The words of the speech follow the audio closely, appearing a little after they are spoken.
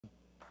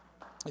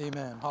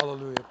Amen.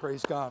 Hallelujah.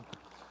 Praise God.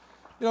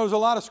 You know, there's a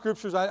lot of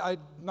scriptures. I'm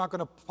not going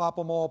to pop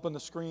them all up on the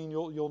screen.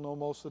 You'll know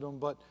most of them.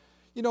 But,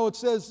 you know, it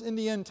says in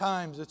the end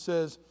times, it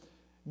says,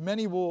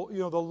 many will, you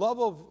know, the love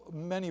of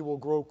many will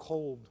grow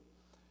cold.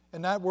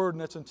 And that word,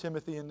 and that's in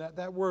Timothy, and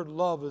that word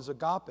love is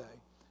agape.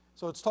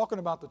 So it's talking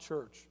about the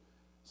church.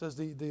 It says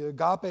the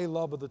agape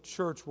love of the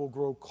church will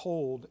grow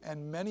cold,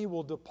 and many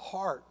will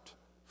depart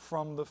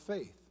from the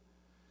faith.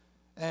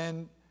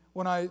 And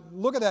when I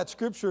look at that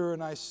scripture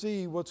and I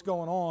see what's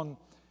going on,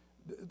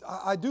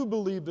 I do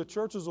believe the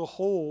church as a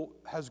whole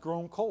has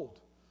grown cold.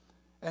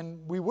 And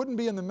we wouldn't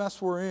be in the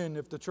mess we're in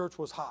if the church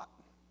was hot.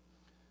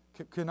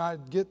 Can I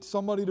get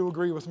somebody to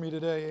agree with me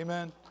today?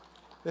 Amen?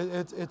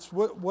 It's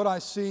what I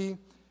see.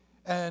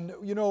 And,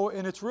 you know,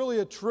 and it's really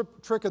a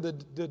trick of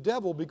the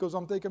devil, because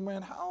I'm thinking,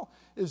 man, how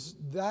is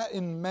that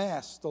in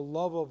mass, the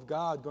love of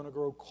God, going to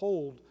grow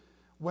cold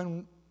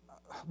when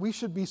we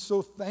should be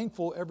so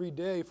thankful every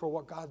day for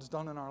what God's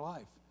done in our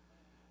life?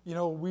 You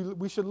know,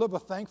 we should live a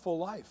thankful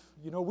life.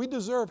 You know, we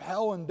deserve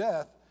hell and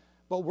death,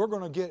 but we're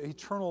going to get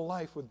eternal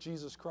life with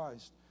Jesus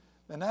Christ.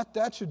 And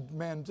that should,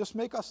 man, just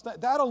make us,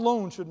 that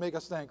alone should make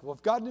us thankful.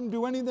 If God didn't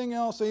do anything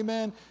else,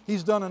 amen,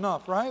 He's done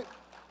enough, right?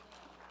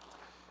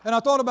 And I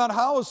thought about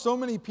how is so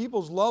many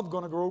people's love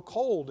going to grow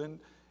cold? And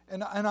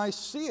I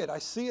see it. I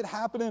see it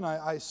happening.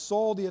 I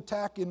saw the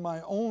attack in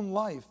my own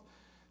life.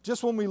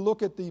 Just when we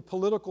look at the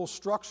political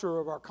structure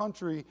of our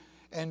country,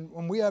 and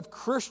when we have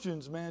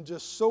Christians, man,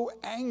 just so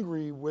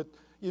angry with,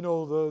 you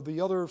know,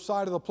 the other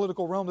side of the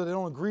political realm that they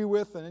don't agree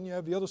with, and then you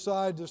have the other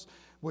side just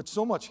with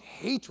so much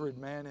hatred,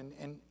 man,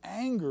 and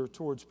anger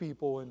towards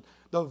people, and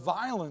the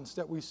violence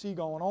that we see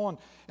going on.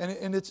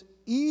 And it's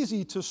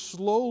easy to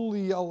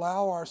slowly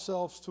allow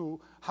ourselves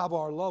to have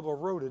our love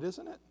eroded,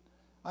 isn't it?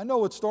 I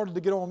know it started to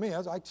get on me.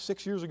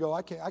 6 years ago,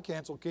 I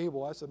canceled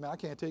cable. I said, man, I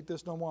can't take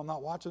this no more. I'm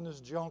not watching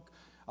this junk.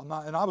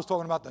 And I was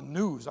talking about the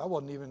news. I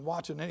wasn't even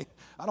watching any.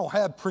 I don't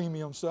have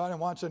premium, so I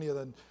didn't watch any of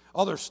the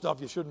other stuff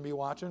you shouldn't be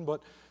watching.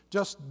 But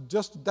just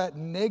that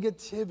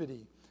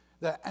negativity,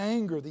 the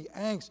anger, the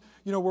angst.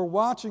 You know, we're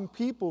watching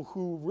people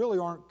who really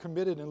aren't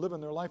committed and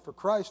living their life for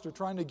Christ. They're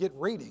trying to get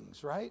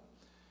ratings, right?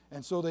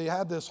 And so they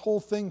have this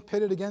whole thing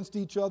pitted against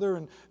each other,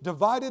 and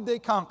divided they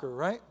conquer,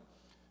 right?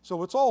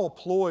 So it's all a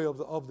ploy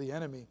of the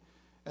enemy.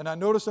 And I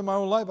noticed in my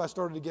own life, I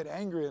started to get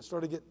angry and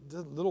started to get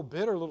a little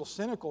bitter, a little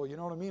cynical, you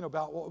know what I mean,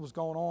 about what was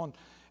going on.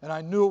 And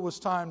I knew it was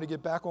time to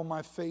get back on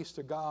my face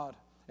to God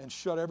and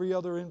shut every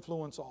other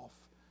influence off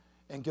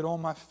and get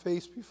on my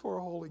face before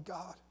a holy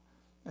God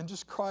and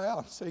just cry out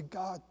and say,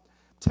 God,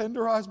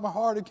 tenderize my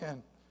heart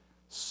again.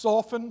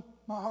 Soften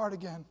my heart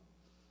again.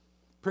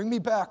 Bring me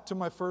back to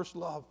my first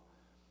love.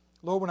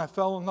 Lord, when I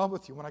fell in love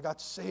with you, when I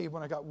got saved,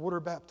 when I got water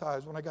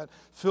baptized, when I got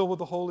filled with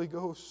the Holy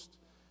Ghost,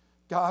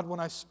 God, when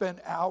I spent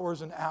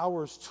hours and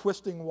hours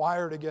twisting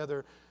wire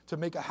together to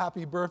make a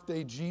happy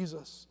birthday,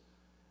 Jesus.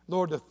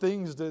 Lord, the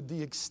things, the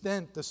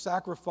extent, the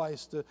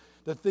sacrifice,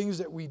 the things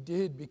that we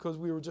did because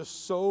we were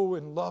just so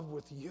in love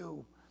with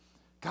you.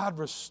 God,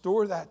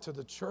 restore that to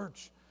the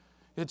church.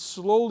 It's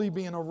slowly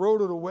being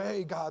eroded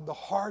away, God, the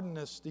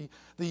hardness,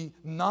 the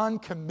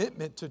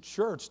non-commitment to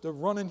church, the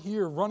running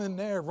here, running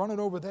there, running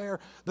over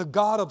there, the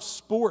God of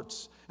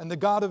sports and the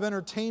God of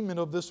entertainment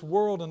of this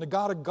world and the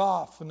God of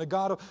golf and the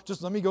God of,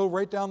 just let me go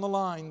right down the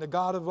line, the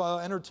God of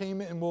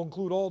entertainment, and we'll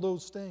include all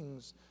those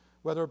things,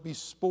 whether it be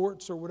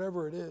sports or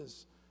whatever it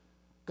is.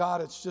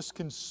 God, it's just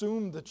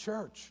consumed the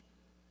church.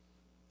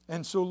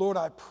 And so, Lord,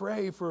 I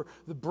pray for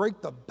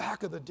break the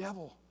back of the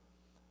devil.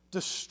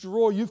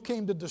 Destroy. You've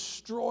came to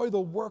destroy the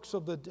works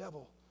of the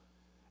devil.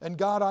 And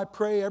God, I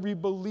pray every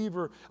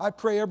believer, I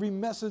pray every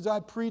message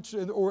I preach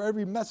or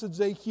every message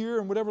they hear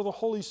and whatever the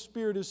Holy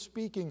Spirit is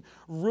speaking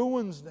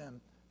ruins them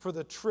for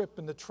the trip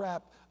and the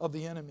trap of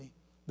the enemy,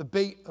 the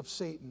bait of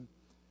Satan.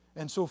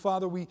 And so,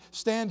 Father, we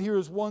stand here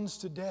as ones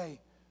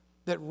today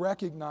that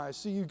recognize.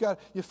 See,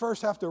 you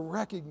first have to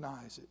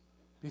recognize it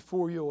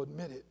before you'll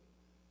admit it.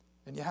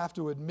 And you have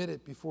to admit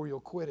it before you'll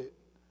quit it.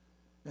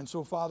 And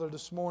so, Father,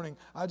 this morning,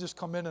 I just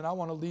come in and I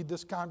want to lead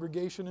this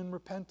congregation in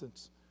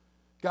repentance.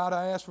 God,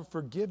 I ask for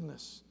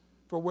forgiveness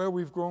for where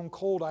we've grown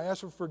cold. I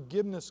ask for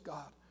forgiveness,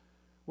 God,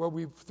 where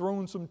we've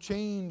thrown some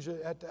change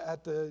at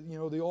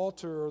the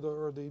altar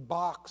or the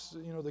box,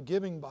 the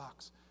giving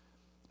box,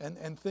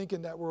 and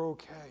thinking that we're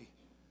okay.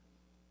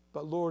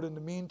 But Lord, in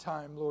the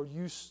meantime, Lord,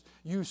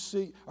 you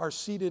are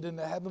seated in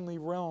the heavenly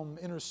realm,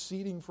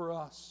 interceding for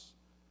us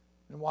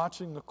and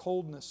watching the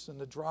coldness and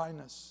the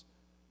dryness.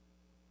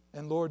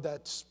 And Lord,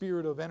 that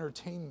spirit of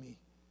entertain me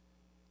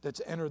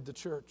that's entered the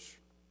church.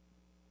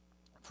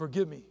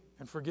 Forgive me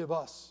and forgive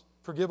us.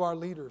 Forgive our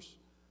leaders.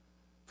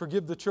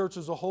 Forgive the church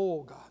as a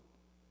whole, God.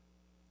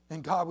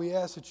 And God, we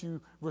ask that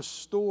you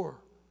restore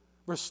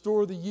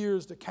the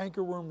years the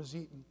cankerworm has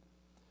eaten.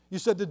 You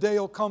said the day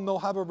will come they'll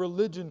have a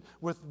religion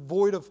with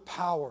void of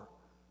power.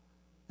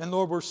 And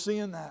Lord, we're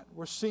seeing that.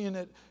 We're seeing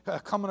it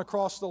coming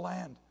across the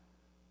land.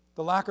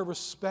 The lack of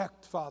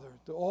respect, Father.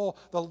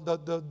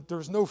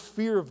 There's no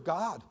fear of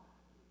God.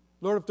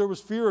 Lord, if there was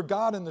fear of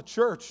God in the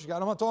church,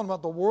 God, I'm not talking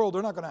about the world.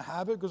 They're not going to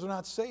have it because they're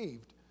not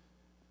saved.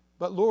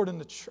 But Lord, in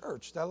the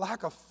church, that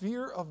lack of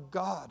fear of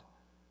God,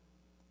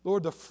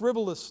 Lord, the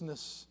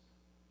frivolousness,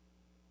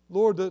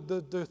 Lord,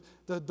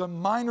 the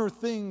minor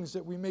things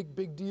that we make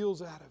big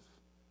deals out of,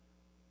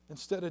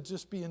 instead of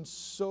just being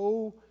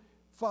so,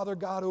 Father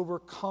God,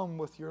 overcome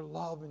with your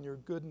love and your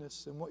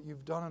goodness and what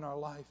you've done in our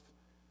life,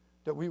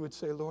 that we would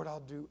say, Lord,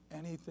 I'll do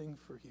anything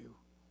for you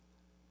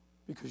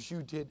because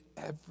you did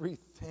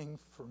everything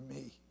for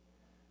me.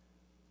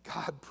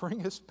 God,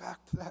 bring us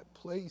back to that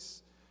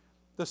place.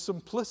 The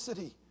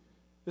simplicity.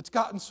 It's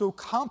gotten so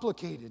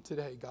complicated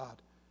today,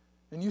 God.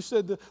 And you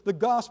said the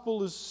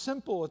gospel is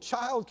simple. A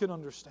child can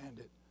understand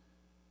it.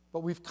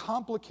 But we've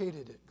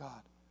complicated it,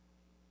 God.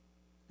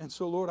 And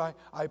so, Lord,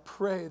 I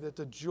pray that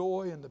the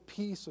joy and the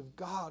peace of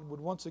God would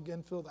once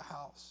again fill the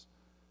house.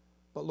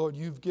 But, Lord,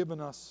 you've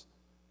given us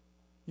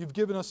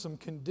some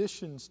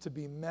conditions to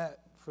be met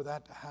for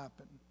that to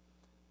happen.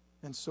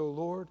 And so,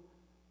 Lord,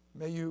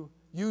 may you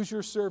use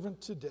your servant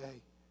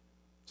today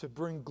to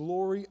bring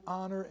glory,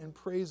 honor, and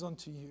praise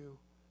unto you.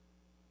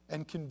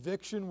 And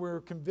conviction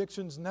where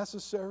conviction's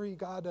necessary,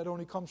 God, that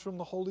only comes from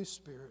the Holy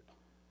Spirit.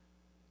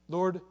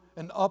 Lord,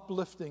 an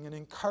uplifting and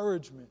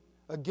encouragement,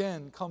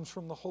 again, comes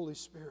from the Holy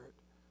Spirit.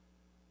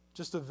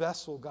 Just a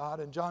vessel, God.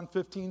 And John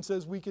 15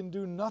 says we can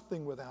do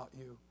nothing without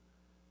you.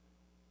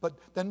 But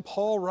then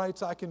Paul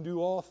writes, I can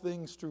do all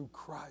things through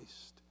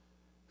Christ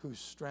who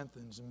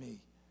strengthens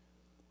me.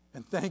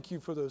 And thank you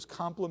for those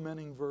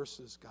complementing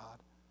verses,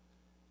 God.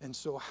 And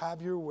so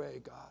have your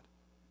way, God.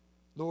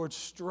 Lord,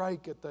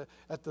 strike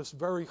at this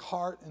very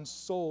heart and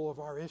soul of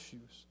our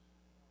issues.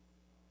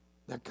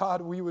 That,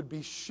 God, we would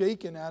be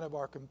shaken out of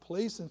our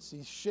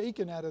complacency,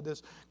 shaken out of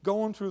this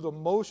going through the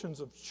motions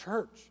of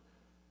church.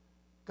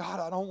 God,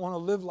 I don't want to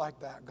live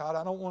like that. God,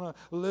 I don't want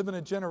to live in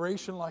a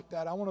generation like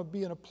that. I want to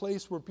be in a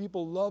place where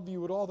people love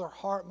you with all their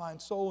heart, mind,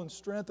 soul, and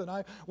strength. And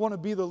I want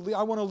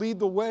to lead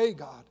the way,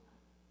 God.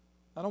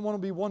 I don't want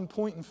to be one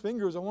pointing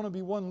fingers. I want to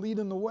be one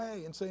leading the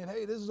way and saying,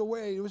 hey, this is the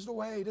way, this is the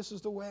way, this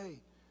is the way.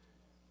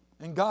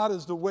 And God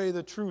is the way,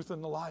 the truth,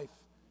 and the life.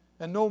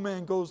 And no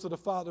man goes to the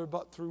Father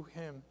but through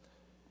him.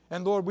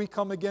 And Lord, we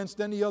come against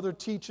any other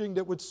teaching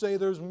that would say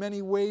there's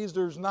many ways.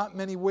 There's not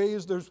many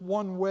ways. There's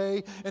one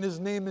way, and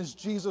his name is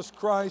Jesus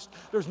Christ.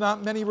 There's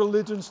not many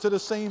religions to the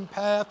same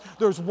path.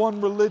 There's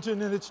one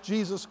religion, and it's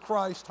Jesus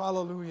Christ.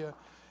 Hallelujah.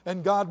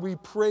 And God, we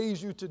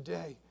praise you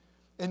today.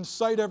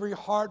 Incite every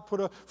heart. Put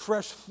a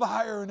fresh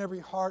fire in every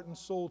heart and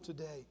soul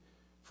today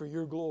for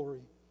your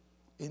glory.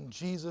 In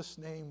Jesus'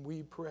 name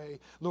we pray.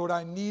 Lord,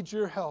 I need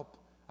your help.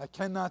 I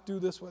cannot do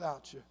this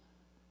without you.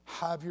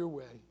 Have your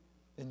way.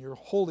 In your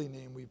holy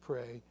name we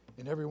pray.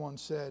 And everyone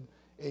said,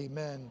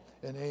 amen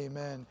and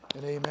amen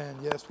and amen.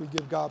 Yes, we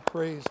give God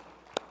praise.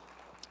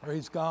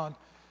 Praise God.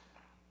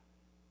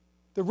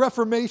 The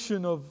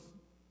Reformation of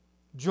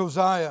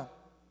Josiah.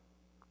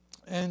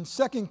 And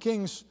 2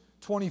 Kings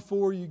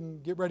 24, you can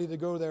get ready to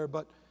go there.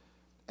 But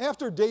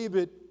after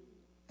David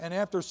and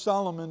after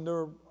Solomon,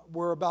 there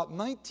were about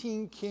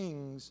 19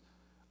 kings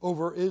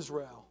over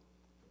Israel.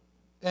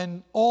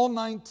 And all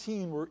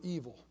 19 were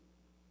evil.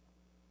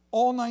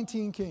 All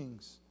 19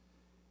 kings.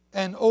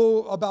 And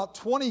about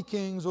 20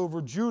 kings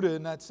over Judah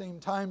in that same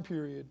time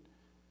period,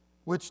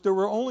 which there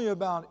were only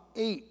about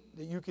 8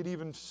 that you could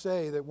even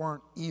say that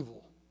weren't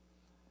evil.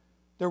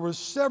 There were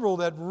several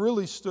that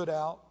really stood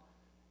out,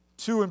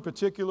 2 in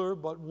particular,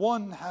 but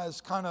one has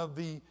kind of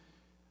the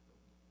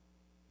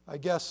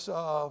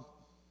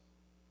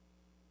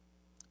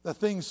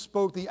thing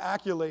spoke the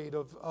accolade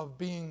of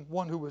being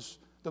one who was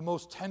the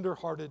most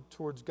tenderhearted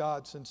towards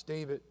God since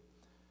David.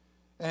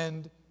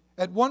 And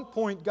at one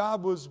point,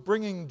 God was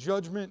bringing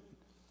judgment,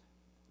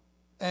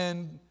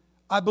 and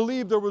I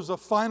believe there was a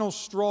final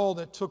straw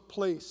that took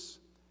place.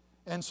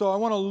 And so I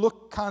want to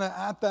look kind of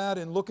at that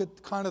and look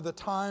at kind of the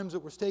times that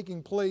was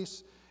taking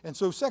place. And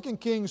so 2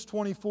 Kings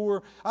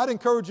 24, I'd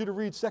encourage you to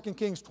read 2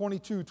 Kings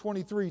 22,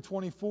 23,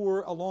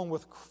 24, along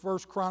with 1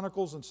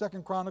 Chronicles and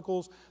 2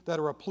 Chronicles that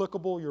are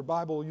applicable. Your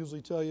Bible will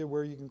usually tell you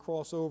where you can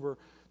cross over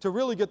to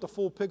really get the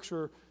full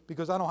picture,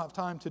 because I don't have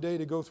time today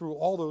to go through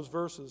all those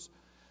verses.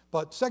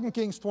 But 2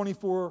 Kings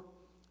 24,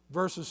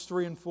 verses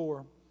 3 and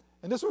 4.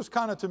 And this was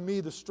kind of, to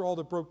me, the straw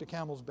that broke the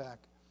camel's back.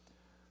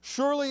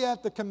 Surely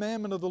at the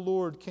commandment of the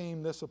Lord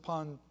came this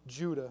upon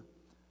Judah,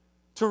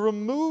 to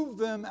remove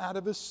them out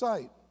of his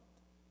sight.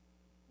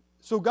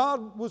 So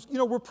God was,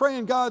 we're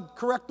praying, God,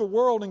 correct the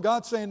world, and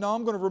God's saying, no,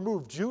 I'm going to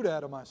remove Judah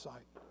out of my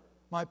sight,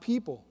 my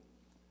people.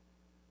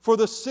 For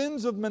the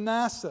sins of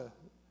Manasseh,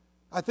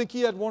 I think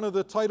he had one of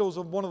the titles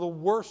of one of the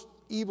worst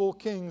evil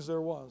kings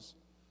there was.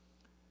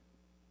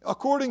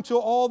 According to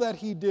all that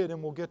he did,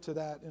 and we'll get to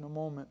that in a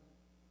moment.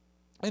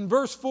 In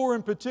verse 4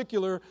 in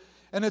particular,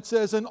 and it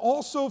says, and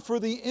also for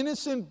the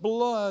innocent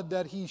blood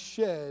that he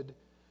shed,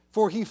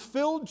 for he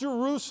filled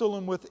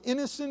Jerusalem with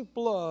innocent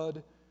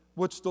blood,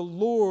 which the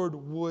Lord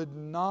would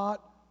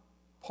not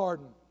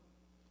pardon.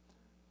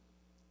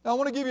 Now, I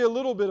want to give you a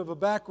little bit of a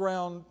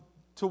background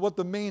to what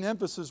the main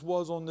emphasis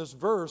was on this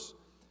verse.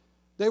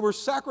 They were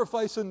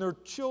sacrificing their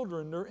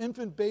children, their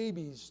infant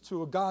babies,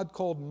 to a god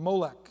called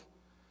Molech.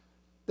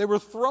 They were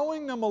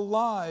throwing them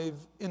alive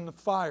in the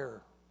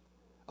fire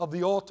of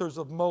the altars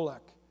of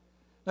Molech.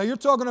 Now you're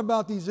talking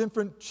about these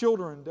infant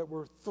children that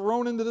were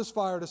thrown into this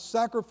fire to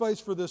sacrifice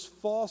for this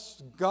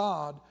false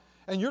god.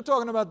 And you're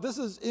talking about this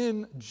is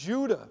in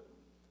Judah.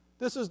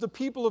 This is the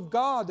people of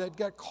God that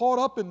got caught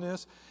up in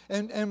this.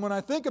 And when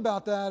I think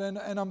about that,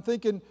 and I'm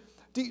thinking,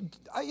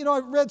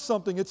 I read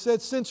something. It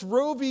said, since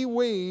Roe v.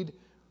 Wade,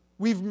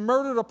 we've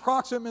murdered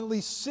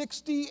approximately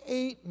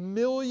 68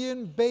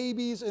 million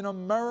babies in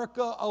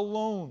America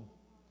alone.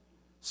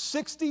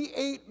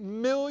 68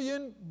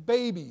 million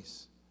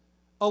babies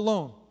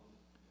alone.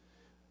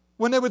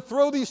 When they would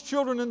throw these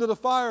children into the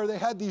fire, they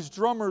had these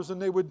drummers, and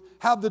they would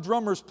have the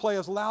drummers play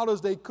as loud as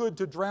they could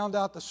to drown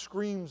out the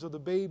screams of the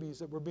babies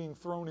that were being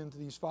thrown into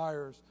these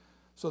fires,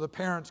 so the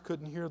parents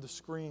couldn't hear the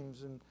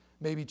screams and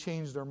maybe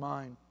change their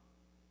mind.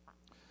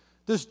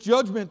 This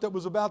judgment that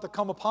was about to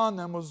come upon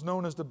them was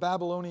known as the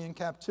Babylonian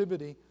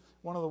captivity,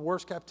 one of the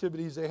worst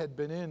captivities they had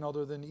been in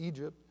other than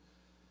Egypt.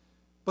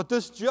 But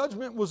this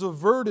judgment was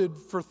averted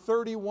for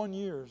 31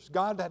 years.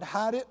 God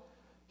had it.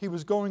 He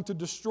was going to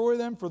destroy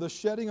them for the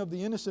shedding of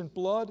the innocent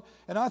blood.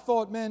 And I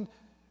thought, man,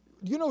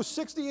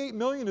 68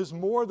 million is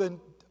more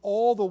than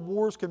all the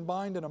wars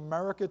combined in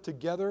America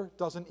together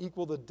doesn't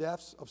equal the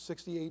deaths of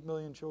 68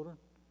 million children.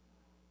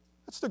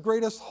 That's the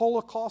greatest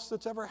Holocaust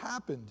that's ever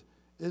happened,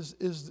 is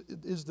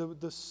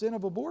the sin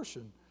of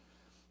abortion.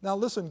 Now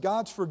listen,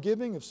 God's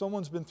forgiving if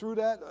someone's been through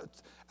that.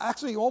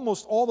 Actually,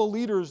 almost all the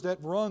leaders that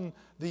run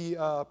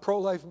the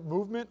pro-life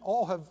movement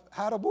all have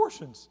had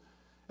abortions.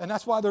 And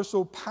that's why they're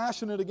so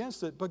passionate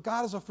against it. But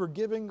God is a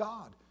forgiving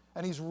God.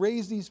 And He's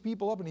raised these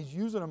people up and He's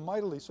using them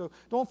mightily. So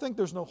don't think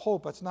there's no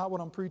hope. That's not what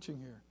I'm preaching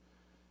here.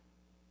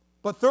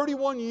 But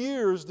 31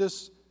 years,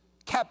 this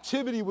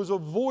captivity was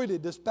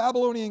avoided, this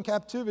Babylonian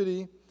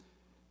captivity,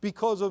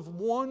 because of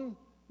one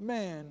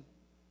man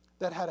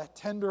that had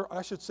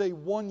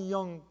one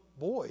young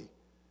boy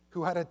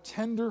who had a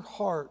tender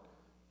heart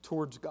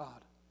towards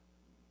God.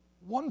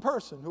 One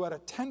person who had a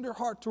tender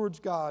heart towards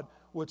God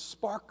would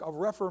spark a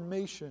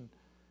reformation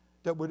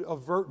that would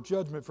avert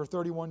judgment for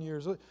 31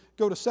 years.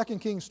 Go to 2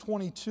 Kings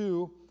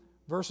 22,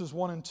 verses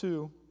 1 and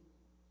 2.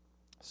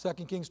 2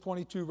 Kings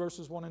 22,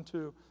 verses 1 and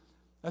 2.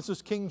 This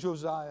is King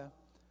Josiah.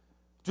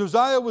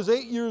 Josiah was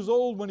 8 years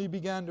old when he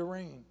began to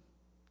reign.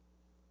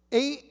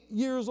 8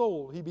 years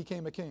old he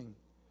became a king.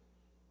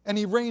 And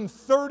he reigned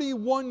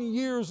 31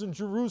 years in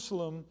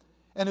Jerusalem,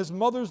 and his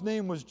mother's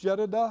name was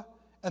Jedidah,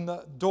 and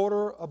the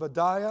daughter of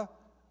Adiah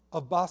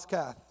of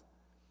Baskath.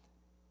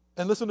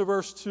 And listen to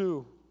verse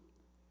 2.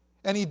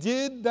 And he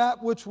did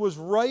that which was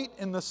right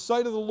in the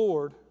sight of the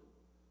Lord,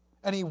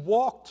 and he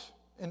walked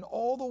in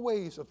all the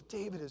ways of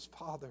David his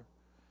father,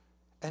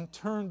 and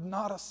turned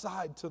not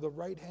aside to the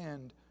right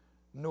hand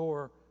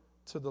nor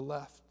to the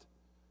left.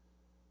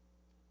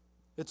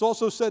 It's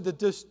also said that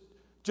this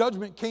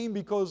judgment came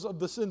because of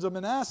the sins of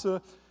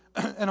Manasseh,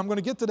 and I'm going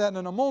to get to that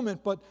in a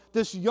moment, but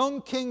this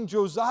young king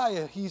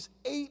Josiah, he's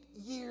 8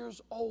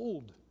 years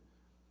old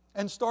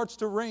and starts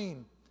to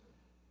reign.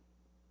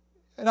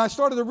 And I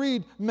started to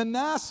read,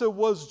 Manasseh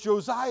was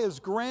Josiah's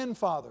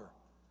grandfather,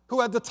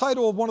 who had the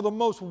title of one of the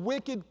most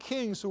wicked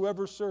kings who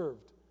ever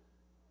served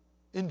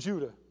in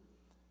Judah.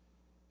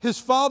 His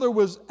father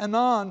was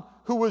Anan,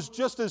 who was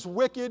just as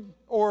wicked,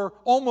 or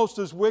almost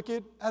as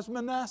wicked, as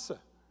Manasseh.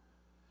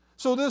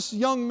 So this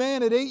young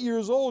man at 8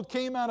 years old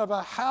came out of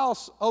a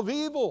house of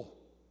evil.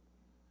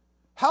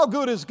 How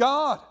good is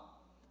God?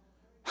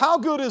 How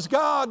good is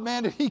God,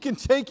 man, that He can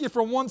take you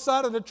from one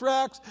side of the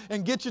tracks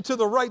and get you to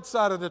the right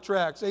side of the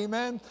tracks.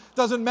 Amen?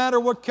 Doesn't matter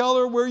what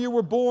color, where you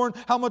were born,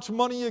 how much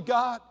money you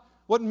got.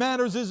 What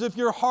matters is if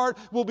your heart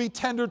will be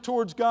tender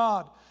towards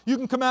God. You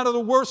can come out of the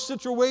worst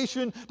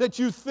situation that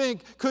you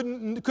think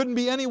couldn't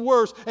be any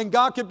worse, and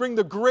God could bring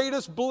the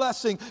greatest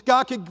blessing.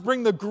 God could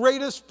bring the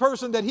greatest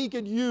person that He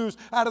could use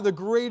out of the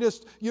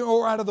greatest,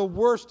 or out of the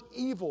worst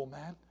evil,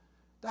 man.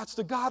 That's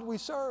the God we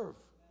serve.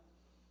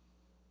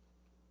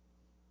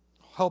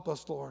 Help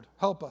us, Lord.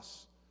 Help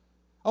us.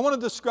 I want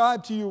to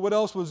describe to you what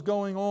else was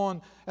going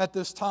on at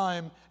this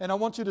time, and I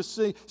want you to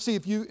see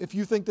if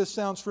you think this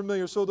sounds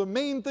familiar. So the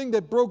main thing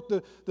that broke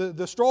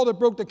the straw that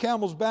broke the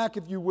camel's back,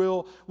 if you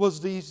will,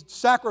 was the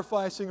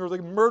sacrificing or the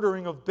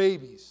murdering of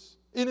babies.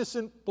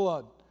 Innocent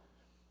blood.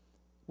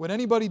 Would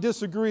anybody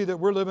disagree that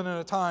we're living in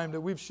a time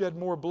that we've shed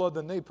more blood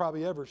than they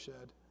probably ever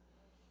shed?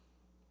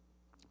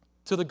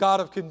 To the God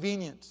of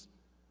convenience.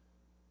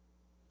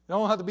 It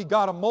don't have to be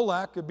God of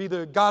Molech. It could be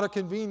the God of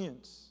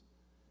convenience.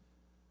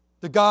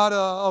 The God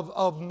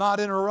of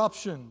not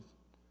interruption.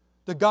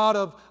 The God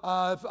of,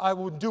 I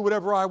will do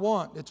whatever I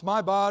want. It's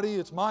my body.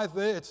 It's my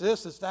thing. It's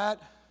this. It's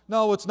that.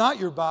 No, it's not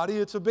your body.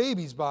 It's a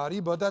baby's body,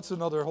 but that's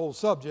another whole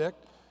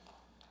subject.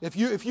 If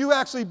you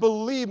actually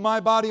believe my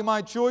body,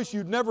 my choice,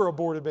 you'd never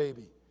abort a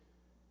baby.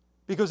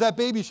 Because that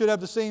baby should have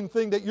the same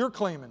thing that you're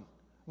claiming.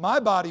 My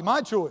body,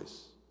 my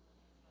choice.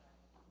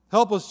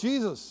 Help us,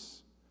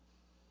 Jesus.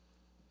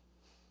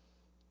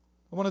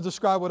 I want to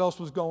describe what else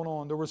was going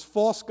on. There was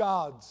false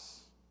gods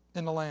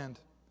in the land.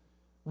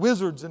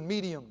 Wizards and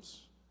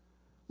mediums.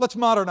 Let's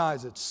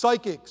modernize it.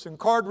 Psychics and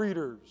card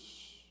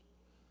readers,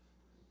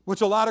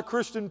 which a lot of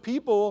Christian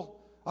people,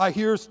 I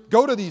hear,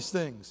 go to these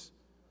things.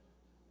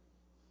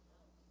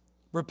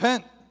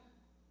 Repent.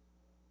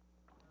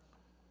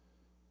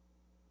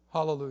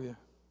 Hallelujah.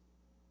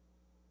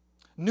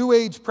 New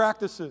Age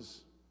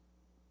practices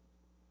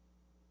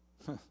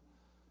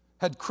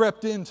had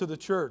crept into the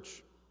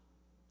church.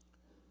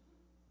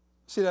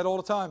 See that all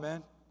the time,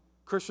 man.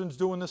 Christians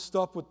doing this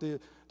stuff with the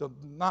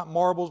not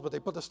marbles, but they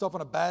put the stuff in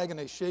a bag and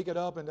they shake it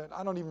up. And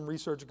I don't even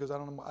research it because I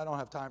don't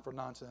have time for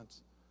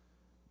nonsense.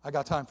 I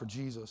got time for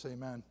Jesus.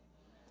 Amen.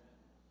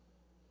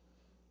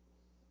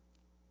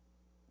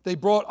 They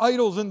brought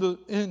idols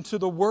into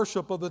the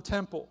worship of the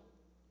temple.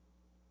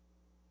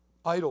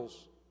 Idols.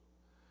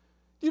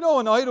 You know,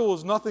 an idol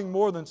is nothing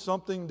more than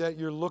something that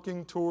you're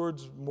looking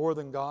towards more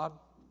than God.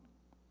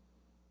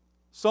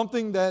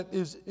 Something that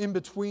is in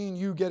between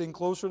you getting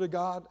closer to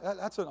God.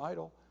 That's an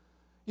idol.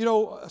 You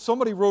know,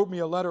 somebody wrote me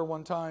a letter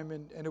one time,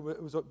 and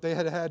they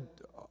had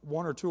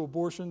one or two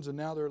abortions, and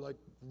now they're like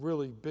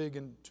really big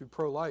into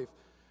pro-life.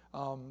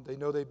 They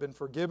know they've been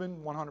forgiven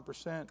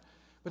 100%.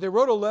 But they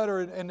wrote a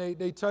letter, and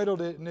they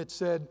titled it, and it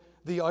said,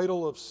 "The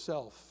Idol of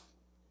Self."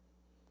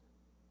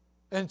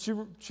 And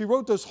she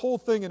wrote this whole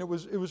thing, and it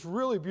was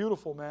really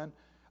beautiful, man,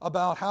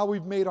 about how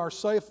we've made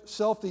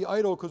ourself the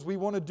idol because we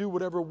want to do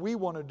whatever we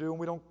want to do, and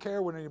we don't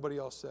care what anybody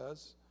else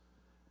says,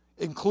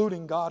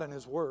 including God and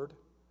His Word,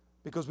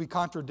 because we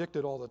contradict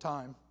it all the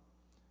time.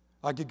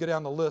 I could get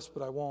down the list,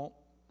 but I won't,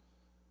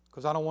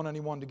 because I don't want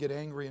anyone to get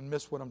angry and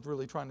miss what I'm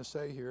really trying to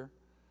say here.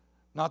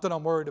 Not that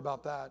I'm worried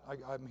about that.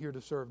 I'm here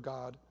to serve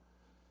God.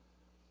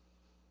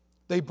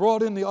 They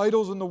brought in the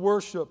idols in the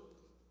worship.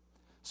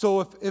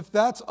 So if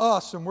that's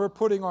us and we're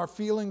putting our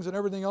feelings and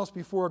everything else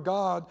before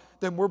God,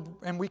 then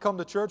we come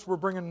to church, we're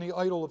bringing the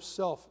idol of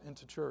self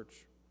into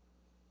church.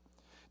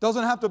 It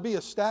doesn't have to be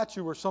a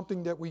statue or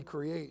something that we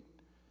create.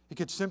 It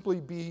could simply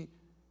be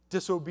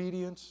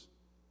disobedience,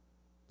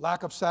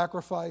 lack of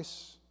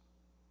sacrifice.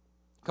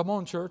 Come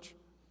on, church.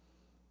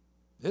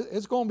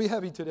 It's going to be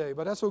heavy today,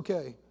 but that's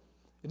okay.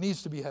 It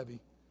needs to be heavy.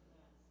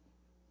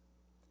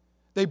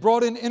 They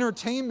brought in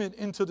entertainment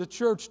into the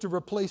church to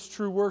replace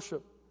true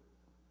worship.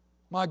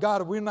 My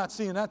God, we're not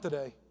seeing that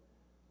today.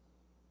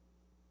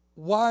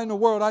 Why in the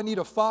world I need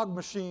a fog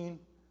machine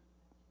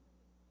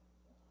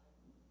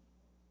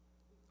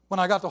when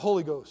I got the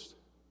Holy Ghost?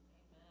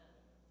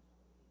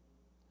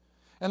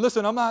 And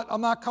listen, I'm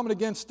not coming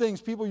against things.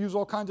 People use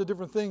all kinds of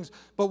different things.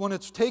 But when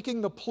it's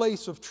taking the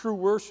place of true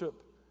worship,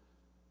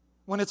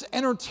 when it's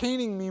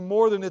entertaining me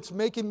more than it's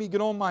making me get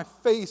on my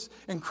face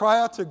and cry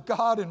out to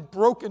God in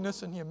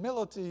brokenness and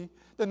humility,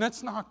 then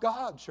that's not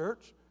God,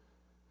 church.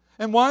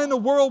 And why in the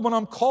world, when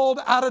I'm called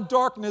out of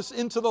darkness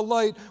into the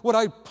light, would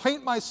I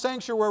paint my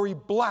sanctuary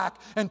black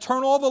and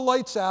turn all the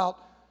lights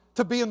out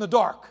to be in the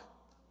dark?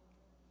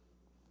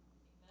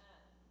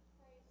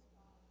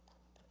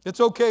 It's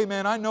okay,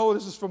 man. I know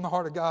this is from the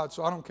heart of God,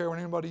 so I don't care what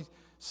anybody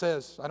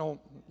says.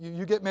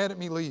 You get mad at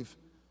me, leave.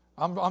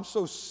 I'm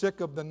so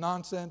sick of the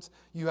nonsense,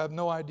 you have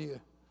no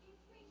idea.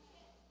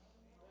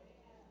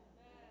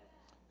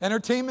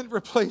 Entertainment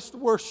replaced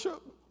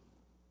worship.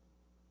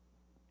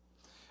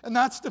 And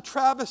that's the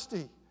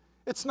travesty.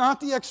 It's not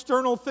the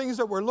external things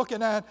that we're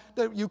looking at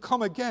that you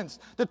come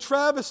against. The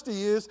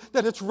travesty is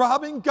that it's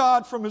robbing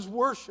God from His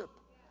worship.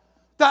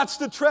 That's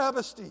the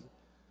travesty.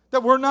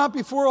 That we're not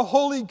before a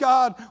holy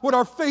God with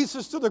our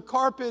faces to the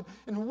carpet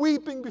and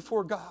weeping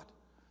before God.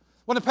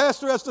 When a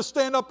pastor has to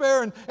stand up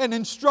there and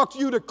instruct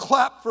you to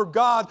clap for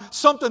God,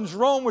 something's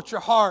wrong with your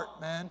heart,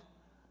 man.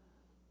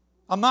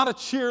 I'm not a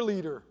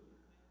cheerleader.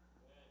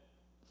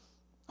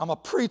 I'm a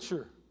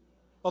preacher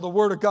of the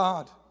Word of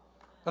God.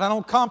 But I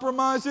don't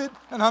compromise it,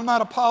 and I'm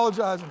not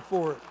apologizing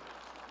for it.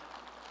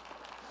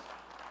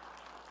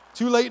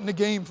 Too late in the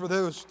game for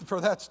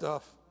that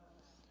stuff.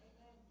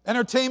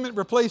 Entertainment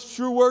replaced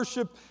true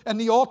worship, and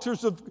the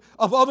altars of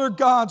other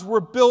gods were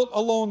built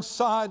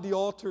alongside the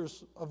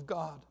altars of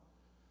God.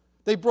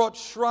 They brought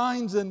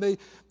shrines in.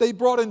 They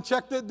brought in,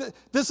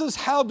 this is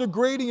how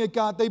degrading it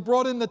got. They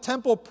brought in the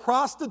temple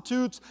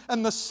prostitutes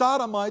and the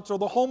sodomites, or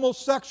the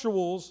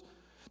homosexuals.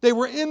 They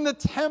were in the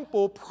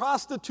temple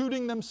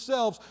prostituting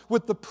themselves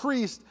with the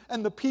priest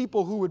and the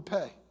people who would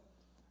pay.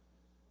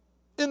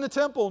 In the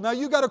temple. Now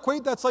you got to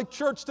equate that's like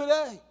church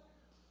today.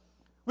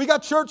 We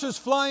got churches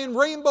flying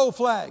rainbow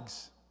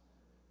flags.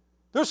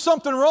 There's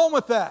something wrong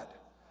with that.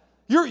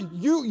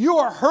 You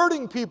are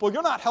hurting people.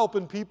 You're not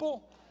helping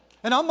people.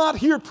 And I'm not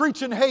here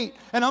preaching hate.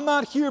 And I'm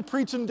not here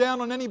preaching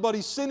down on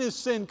anybody. Sin is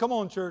sin. Come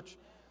on, church.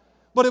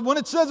 But when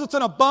it says it's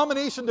an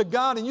abomination to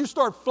God and you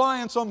start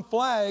flying some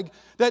flag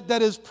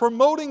that is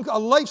promoting a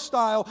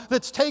lifestyle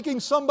that's taking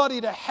somebody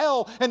to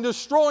hell and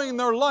destroying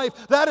their life,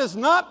 that is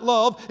not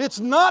love. It's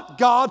not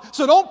God.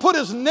 So don't put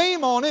His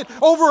name on it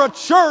over a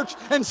church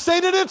and say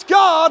that it's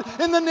God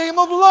in the name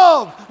of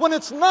love when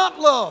it's not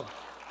love.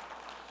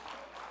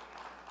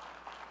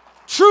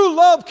 True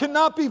love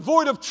cannot be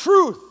void of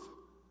truth.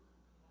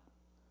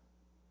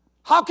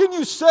 How can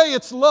you say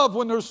it's love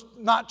when there's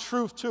not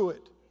truth to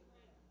it?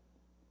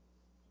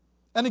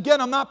 And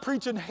again, I'm not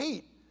preaching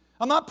hate.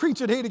 I'm not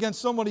preaching hate against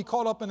somebody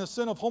caught up in a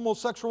sin of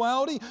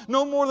homosexuality,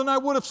 no more than I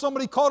would if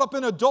somebody caught up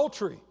in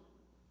adultery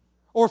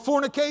or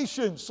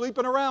fornication,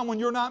 sleeping around when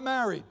you're not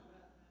married.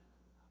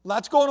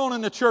 That's going on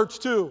in the church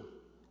too,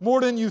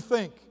 more than you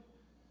think.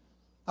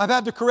 I've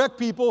had to correct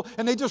people,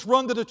 and they just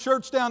run to the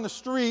church down the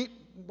street.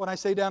 When I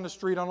say down the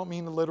street, I don't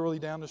mean literally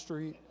down the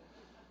street.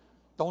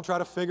 Don't try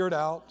to figure it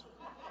out.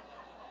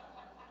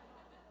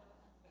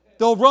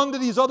 They'll run to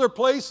these other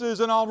places,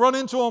 and I'll run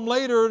into them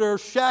later. They're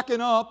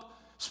shacking up,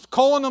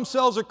 calling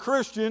themselves a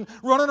Christian,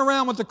 running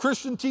around with the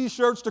Christian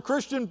t-shirts, the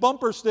Christian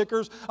bumper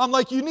stickers. I'm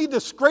like, you need to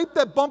scrape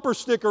that bumper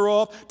sticker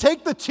off,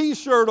 take the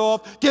t-shirt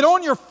off, get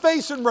on your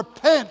face and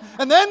repent,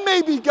 and then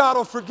maybe God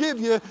will forgive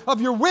you of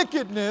your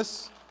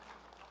wickedness.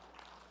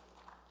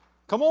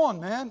 Come on,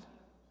 man.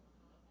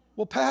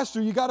 Well,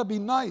 Pastor, you got to be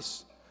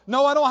nice.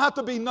 No, I don't have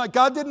to be nice.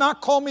 God did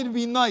not call me to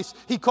be nice.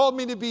 He called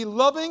me to be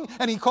loving,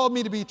 and He called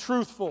me to be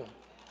truthful.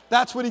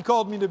 That's what He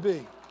called me to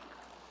be.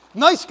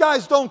 Nice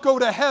guys don't go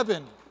to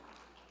heaven.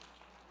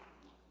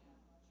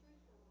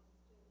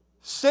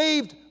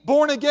 Saved,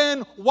 born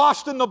again,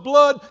 washed in the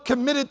blood,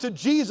 committed to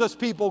Jesus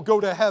people go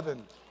to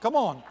heaven. Come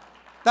on.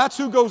 That's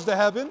who goes to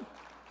heaven.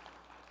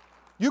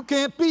 You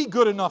can't be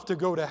good enough to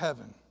go to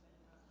heaven.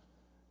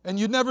 And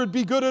you'd never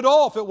be good at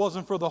all if it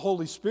wasn't for the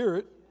Holy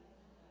Spirit.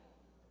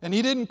 And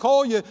He didn't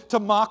call you to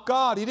mock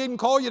God. He didn't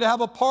call you to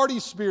have a party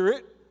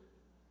spirit.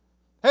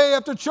 Hey,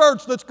 after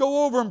church, let's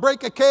go over and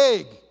break a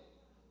keg.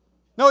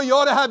 No, you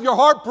ought to have your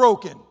heart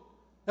broken,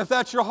 if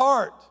that's your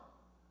heart.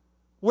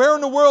 Where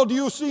in the world do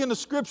you see in the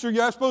Scripture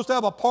you're supposed to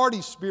have a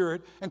party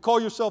spirit and call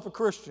yourself a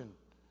Christian?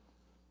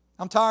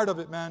 I'm tired of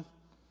it, man.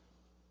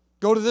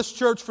 Go to this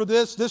church for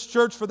this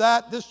church for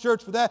that, this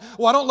church for that.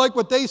 Well, I don't like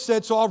what they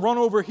said, so I'll run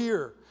over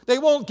here. They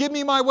won't give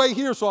me my way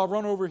here, so I'll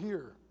run over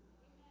here.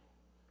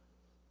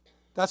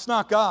 That's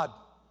not God.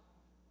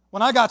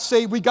 When I got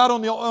saved, we got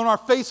on our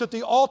face at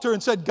the altar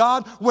and said,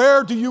 God,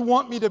 where do you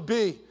want me to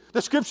be?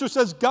 The Scripture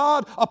says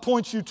God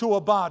appoints you to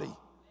a body.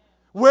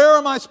 Where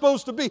am I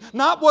supposed to be?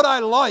 Not what I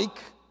like.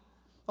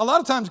 A lot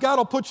of times God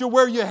will put you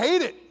where you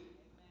hate it.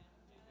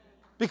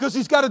 Because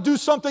He's got to do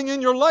something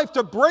in your life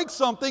to break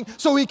something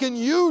so He can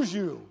use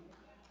you.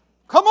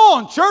 Come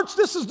on, church.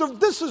 This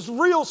is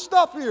real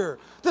stuff here.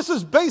 This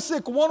is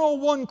basic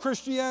 101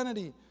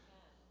 Christianity.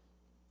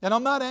 And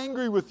I'm not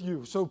angry with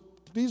you, so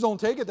please don't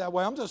take it that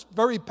way. I'm just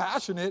very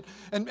passionate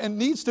and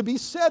needs to be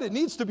said. It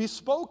needs to be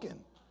spoken.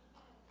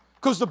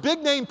 Because the big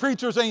name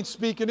preachers ain't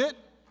speaking it.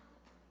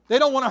 They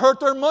don't want to hurt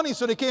their money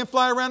so they can't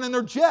fly around in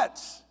their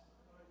jets.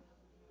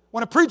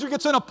 When a preacher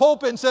gets in a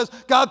pulpit and says,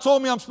 God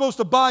told me I'm supposed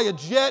to buy a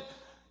jet,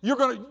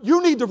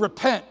 you need to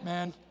repent,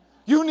 man.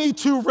 You need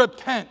to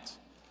repent.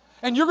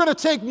 And you're going to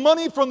take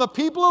money from the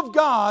people of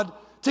God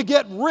to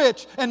get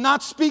rich and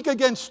not speak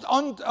against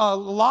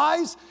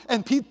lies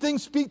and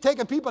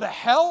taking people to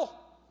hell?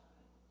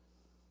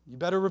 You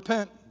better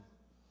repent.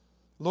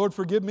 Lord,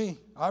 forgive me.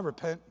 I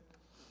repent.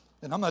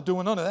 And I'm not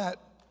doing none of that.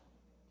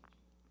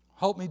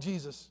 Help me,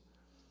 Jesus.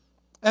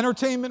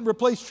 Entertainment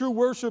replaced true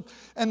worship,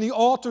 and the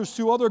altars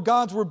to other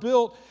gods were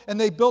built, and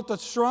they built the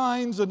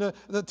shrines and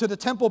to the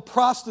temple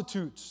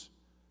prostitutes.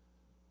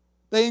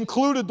 They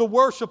included the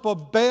worship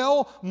of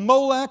Baal,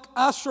 Molech,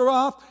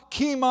 Asheroth,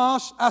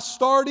 Chemosh,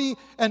 Astarte,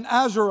 and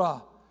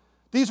Asherah.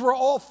 These were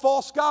all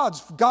false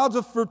gods, gods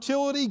of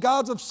fertility,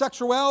 gods of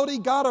sexuality,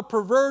 god of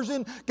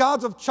perversion,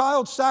 gods of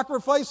child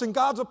sacrifice, and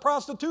gods of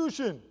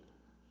prostitution.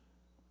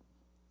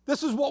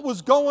 This is what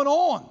was going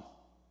on.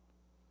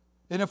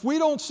 And if we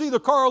don't see the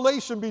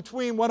correlation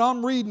between what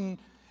I'm reading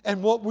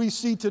and what we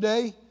see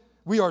today,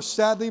 we are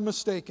sadly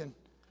mistaken.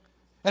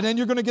 And then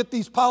you're going to get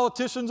these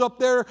politicians up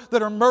there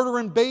that are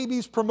murdering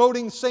babies,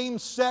 promoting same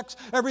sex,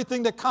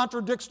 everything that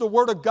contradicts the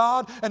Word of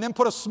God, and then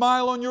put a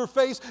smile on your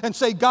face and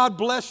say, God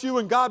bless you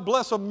and God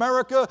bless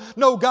America.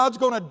 No, God's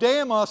going to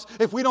damn us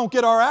if we don't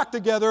get our act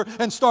together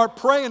and start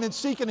praying and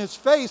seeking His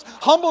face,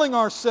 humbling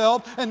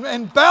ourselves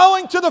and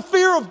bowing to the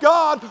fear of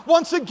God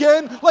once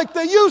again like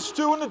they used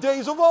to in the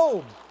days of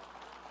old.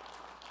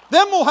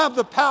 Then we'll have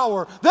the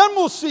power. Then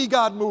we'll see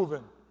God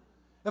moving.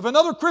 If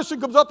another Christian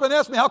comes up and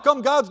asks me, how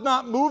come God's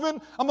not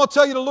moving? I'm going to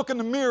tell you to look in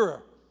the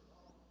mirror.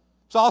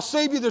 So I'll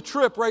save you the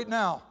trip right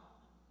now.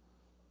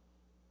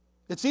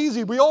 It's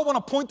easy. We all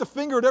want to point the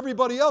finger at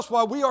everybody else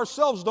while we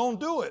ourselves don't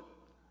do it.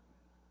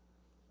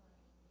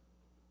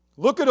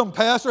 Look at them,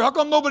 Pastor. How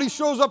come nobody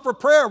shows up for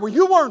prayer? Well,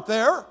 you weren't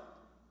there.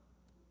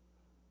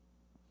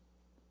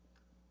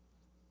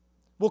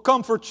 We'll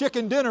come for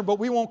chicken dinner, but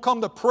we won't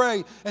come to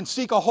pray and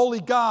seek a holy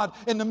God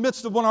in the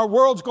midst of when our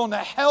world's going to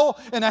hell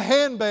in a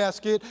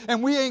handbasket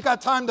and we ain't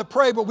got time to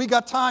pray, but we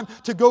got time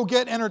to go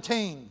get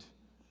entertained.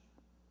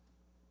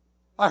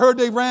 I heard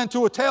they ran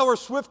to a Taylor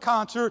Swift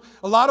concert.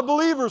 A lot of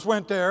believers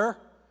went there,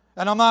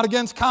 and I'm not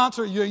against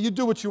concert. You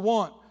do what you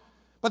want.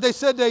 But they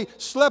said they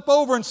slept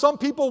over, and some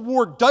people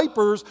wore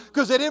diapers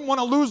because they didn't want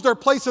to lose their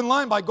place in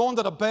line by going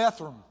to the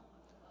bathroom.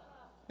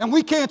 And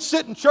we can't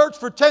sit in church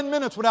for 10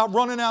 minutes without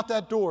running out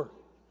that door.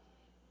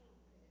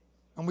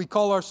 And we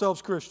call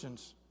ourselves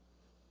Christians.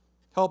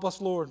 Help us,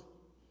 Lord.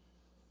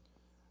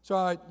 It's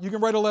all right. You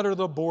can write a letter to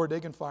the board. They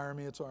can fire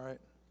me. It's all right.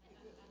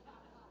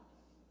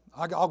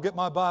 I'll get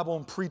my Bible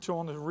and preach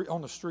on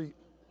the street.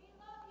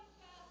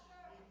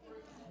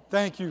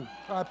 Thank you.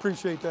 I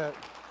appreciate that.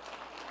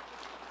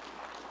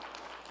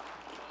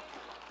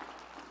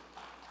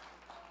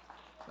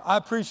 I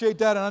appreciate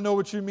that, and I know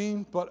what you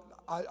mean, but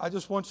I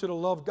just want you to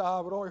love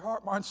God with all your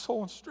heart, mind,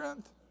 soul, and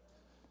strength.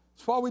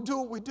 That's why we do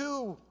what we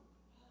do.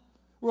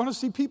 We want to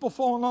see people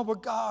fall in love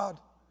with God,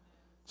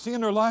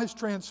 seeing their lives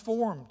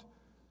transformed.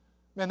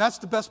 Man, that's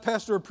the best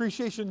pastor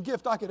appreciation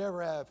gift I could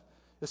ever have,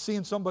 is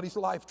seeing somebody's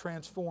life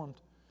transformed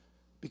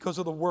because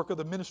of the work of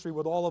the ministry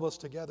with all of us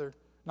together,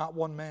 not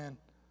one man.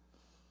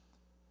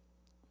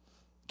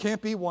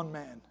 Can't be one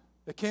man.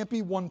 It can't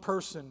be one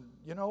person,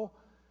 you know.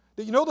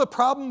 You know the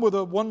problem with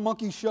a one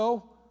monkey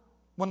show?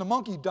 When the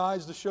monkey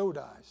dies, the show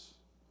dies.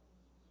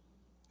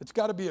 It's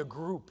got to be a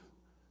group.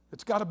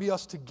 It's got to be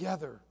us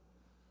together.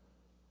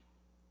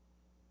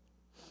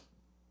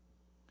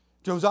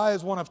 Josiah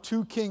is one of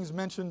two kings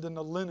mentioned in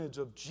the lineage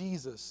of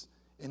Jesus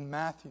in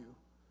Matthew.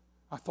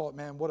 I thought,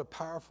 man, what a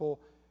powerful,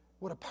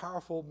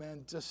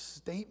 man, just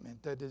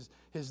statement that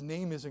his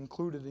name is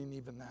included in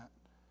even that.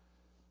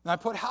 And I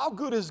put, how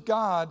good is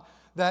God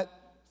that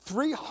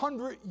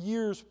 300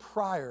 years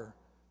prior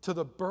to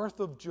the birth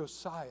of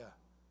Josiah,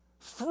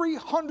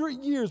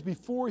 300 years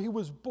before he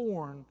was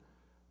born,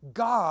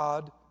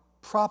 God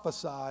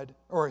prophesied,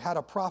 or had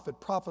a prophet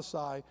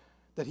prophesy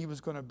that he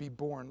was going to be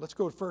born. Let's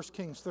go to 1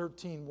 Kings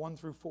 13, 1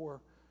 through 4.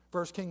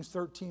 1 Kings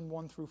 13,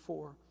 1 through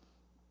 4.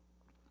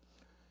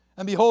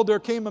 And behold, there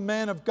came a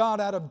man of God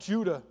out of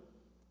Judah,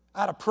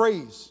 out of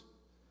praise,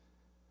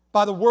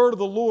 by the word of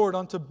the Lord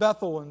unto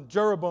Bethel, and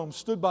Jeroboam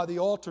stood by the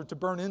altar to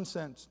burn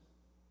incense.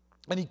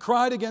 And he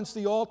cried against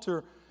the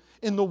altar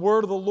in the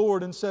word of the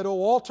Lord, and said, O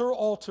altar,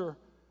 altar,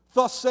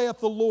 thus saith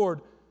the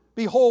Lord,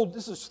 behold,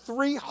 this is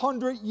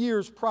 300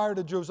 years prior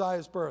to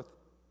Josiah's birth.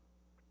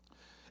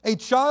 A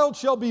child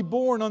shall be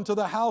born unto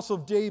the house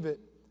of David,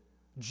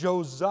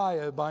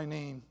 Josiah by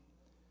name.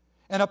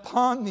 And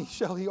upon thee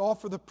shall he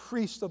offer the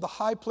priests of the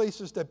high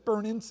places that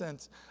burn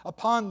incense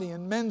upon thee,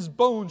 and men's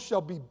bones shall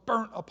be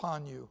burnt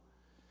upon you.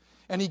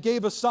 And he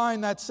gave a sign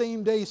that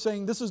same day,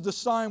 saying, This is the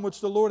sign which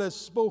the Lord has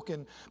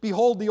spoken.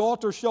 Behold, the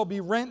altar shall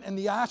be rent, and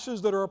the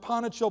ashes that are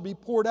upon it shall be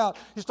poured out.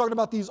 He's talking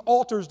about these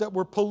altars that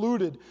were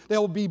polluted. They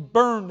will be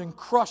burned and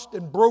crushed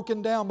and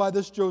broken down by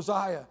this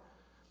Josiah.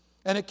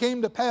 And it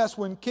came to pass,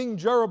 when King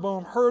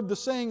Jeroboam heard the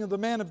saying of the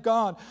man of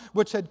God,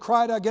 which had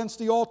cried against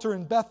the altar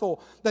in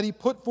Bethel, that he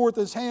put forth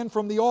his hand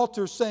from the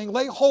altar, saying,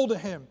 Lay hold of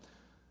him.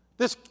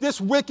 This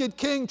wicked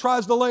king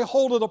tries to lay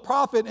hold of the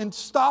prophet and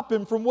stop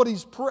him from what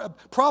he's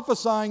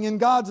prophesying in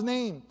God's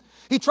name.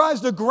 He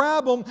tries to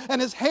grab him,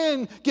 and his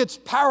hand gets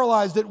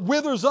paralyzed. It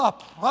withers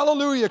up.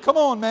 Hallelujah. Come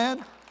on,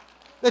 man.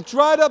 It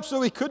dried up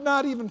so he could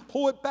not even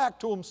pull it back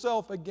to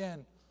himself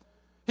again.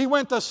 He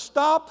went to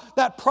stop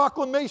that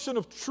proclamation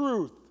of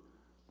truth,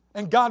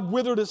 and God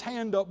withered his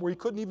hand up where he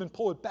couldn't even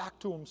pull it back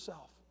to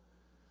himself.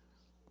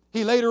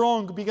 He later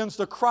on begins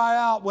to cry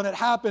out when it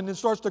happened, and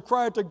starts to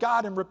cry out to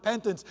God in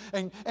repentance,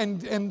 and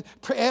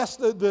ask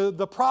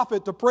the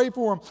prophet to pray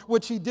for him,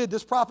 which he did.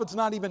 This prophet's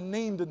not even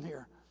named in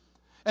here.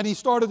 And he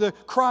started to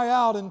cry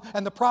out,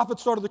 and the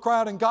prophet started to cry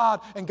out,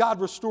 and God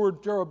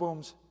restored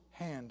Jeroboam's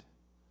hand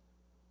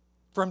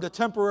for him to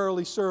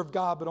temporarily serve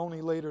God, but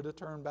only later to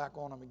turn back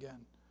on him again.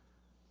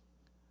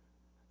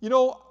 You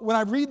know, when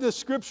I read this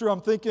scripture,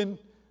 I'm thinking,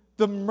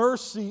 the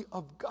mercy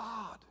of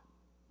God.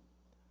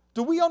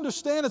 Do we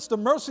understand it's the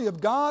mercy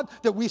of God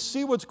that we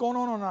see what's going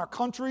on in our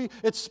country?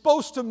 It's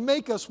supposed to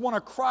make us want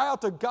to cry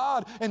out to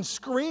God and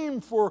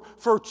scream for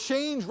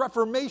change,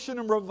 reformation,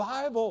 and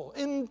revival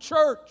in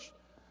church.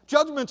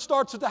 Judgment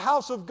starts at the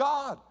house of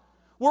God.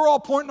 We're all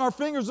pointing our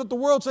fingers at the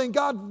world saying,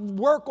 God,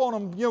 work on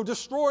them,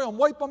 destroy them,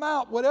 wipe them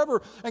out,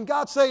 whatever. And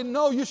God's saying,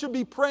 no, you should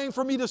be praying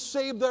for me to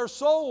save their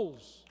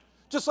souls.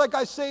 Just like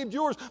I saved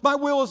yours. My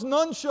will is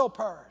none shall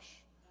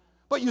perish.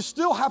 But you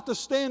still have to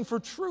stand for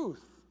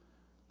truth,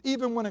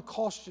 even when it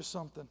costs you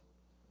something.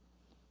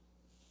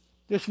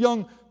 This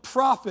young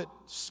prophet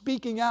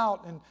speaking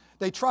out, and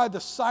they tried to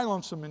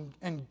silence him,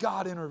 and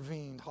God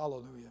intervened.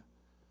 Hallelujah.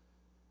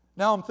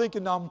 Now I'm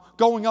thinking, I'm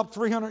going up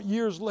 300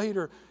 years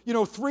later.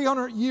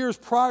 300 years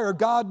prior,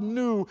 God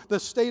knew the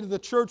state of the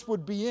church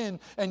would be in,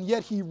 and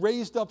yet He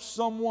raised up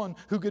someone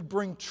who could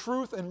bring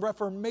truth and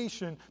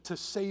reformation to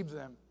save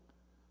them.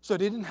 So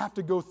they didn't have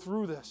to go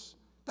through this.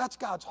 That's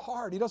God's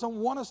heart. He doesn't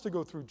want us to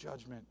go through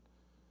judgment.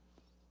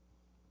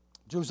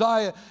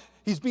 Josiah,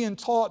 he's being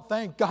taught,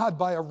 thank God,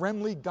 by a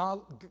remnant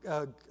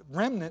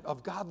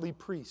of godly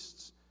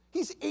priests.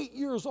 He's 8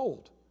 years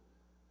old.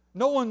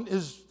 No one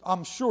is,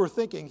 I'm sure,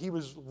 thinking he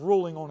was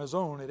ruling on his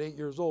own at 8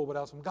 years old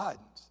without some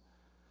guidance.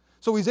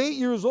 So he's 8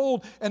 years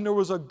old, and there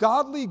was a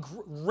godly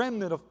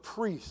remnant of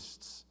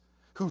priests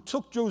who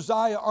took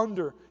Josiah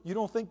under. You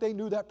don't think they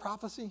knew that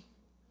prophecy?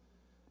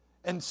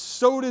 And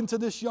sowed into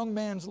this young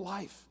man's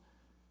life.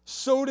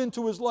 sowed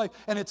into his life.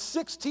 And at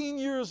 16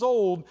 years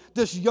old,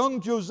 this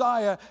young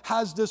Josiah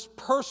has this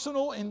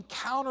personal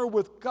encounter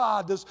with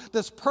God,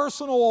 this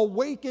personal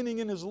awakening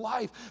in his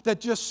life that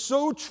just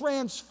so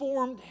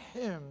transformed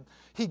him.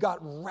 He got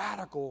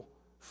radical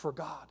for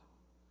God.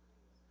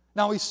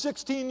 Now he's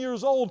 16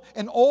 years old,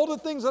 and all the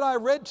things that I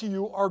read to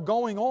you are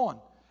going on.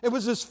 It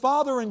was his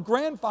father and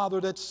grandfather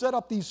that set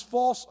up these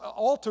false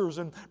altars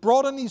and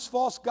brought in these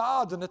false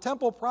gods and the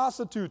temple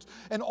prostitutes.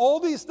 And all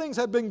these things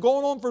had been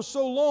going on for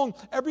so long,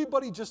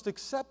 everybody just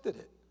accepted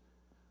it.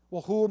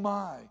 Well, who am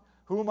I?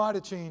 Who am I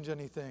to change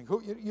anything?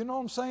 You know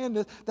what I'm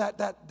saying?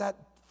 That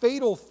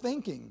fatal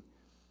thinking.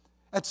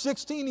 At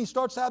 16, he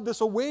starts to have this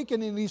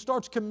awakening, and he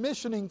starts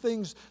commissioning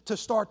things to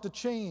start to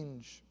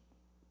change.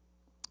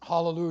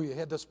 Hallelujah. He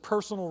had this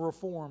personal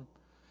reform.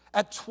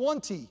 At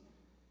 20,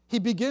 he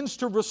begins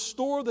to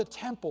restore the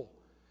temple.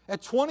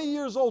 At 20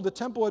 years old, the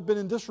temple had been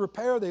in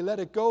disrepair. They let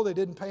it go. They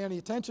didn't pay any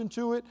attention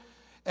to it.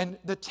 And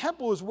the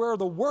temple is where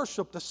the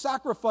worship, the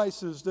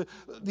sacrifices,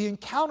 the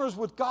encounters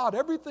with God,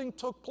 everything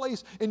took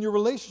place in your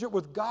relationship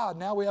with God.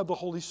 Now we have the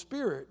Holy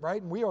Spirit,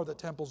 right? And we are the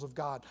temples of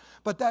God.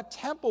 But that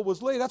temple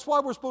was laid. That's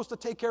why we're supposed to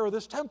take care of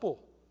this temple.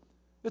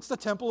 It's the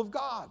temple of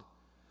God.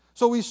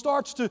 So he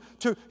starts to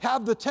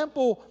have the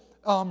temple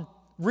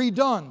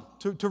redone,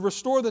 to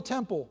restore the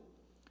temple.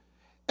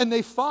 And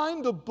they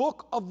find the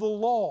book of the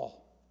law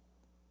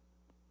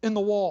in the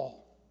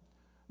wall.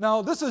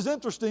 Now, this is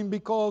interesting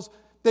because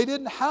they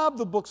didn't have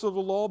the books of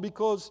the law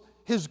because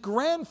his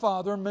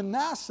grandfather,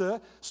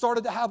 Manasseh,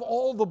 started to have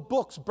all the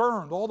books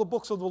burned, all the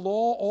books of the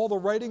law, all the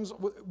writings,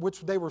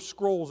 which they were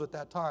scrolls at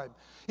that time.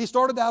 He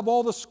started to have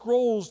all the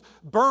scrolls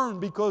burned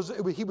because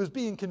he was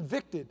being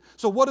convicted.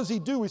 So what does he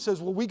do? He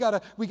says, well, we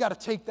got to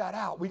take that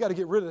out. We got to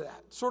get rid of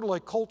that. Sort of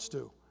like cults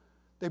do.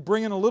 They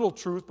bring in a little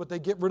truth, but they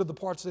get rid of the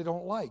parts they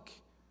don't like.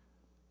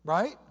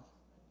 Right?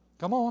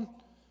 Come on.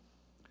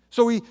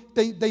 So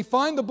they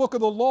find the book of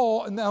the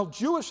law, and now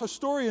Jewish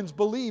historians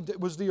believed it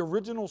was the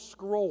original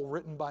scroll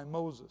written by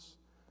Moses.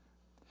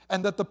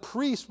 And that the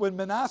priest, when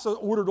Manasseh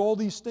ordered all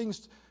these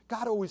things,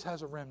 God always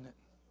has a remnant.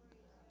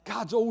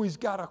 God's always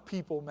got a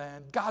people,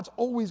 man. God's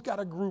always got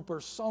a group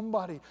or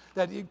somebody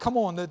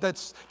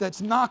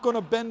that's not going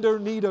to bend their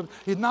knee to,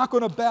 he's not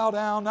going to bow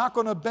down, not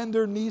going to bend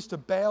their knees to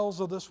Baals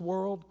of this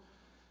world.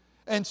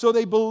 And so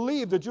they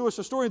believed, the Jewish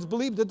historians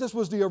believed that this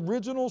was the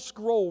original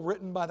scroll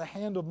written by the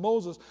hand of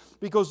Moses,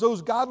 because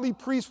those godly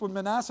priests, when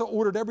Manasseh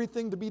ordered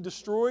everything to be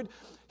destroyed,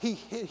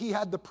 he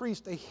had the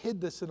priests, they hid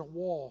this in a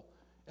wall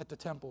at the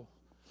temple.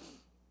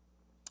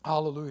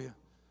 Hallelujah.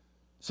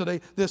 So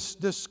this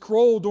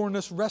scroll during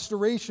this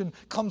restoration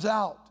comes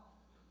out.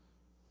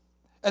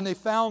 And they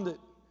found it.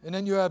 And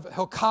then you have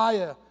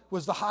Hilkiah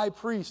was the high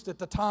priest at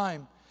the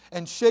time,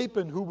 and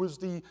Shaphan, who was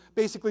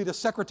basically the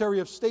Secretary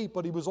of State,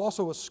 but he was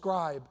also a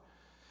scribe.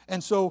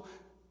 And so,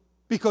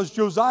 because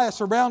Josiah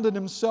surrounded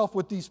himself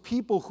with these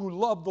people who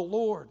loved the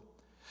Lord,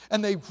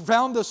 and they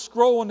found the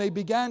scroll and they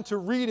began to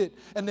read it,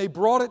 and they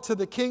brought it to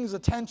the king's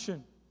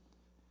attention,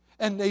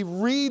 and they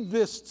read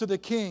this to the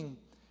king.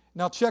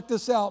 Now check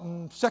this out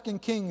in 2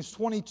 Kings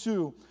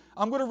 22.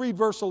 I'm going to read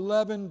verse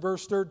 11,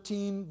 verse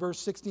 13, verse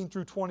 16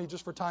 through 20,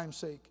 just for time's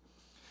sake.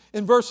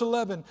 In verse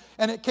 11,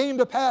 and it came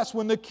to pass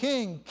when the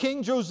King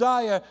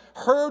Josiah,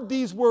 heard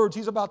these words.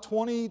 He's about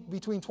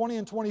between 20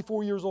 and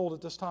 24 years old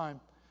at this time.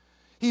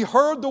 He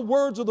heard the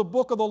words of the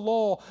book of the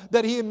law,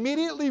 that he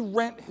immediately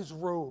rent his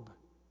robe,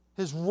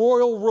 his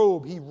royal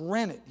robe. He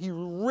rent it. He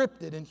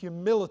ripped it in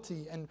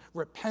humility and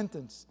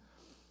repentance.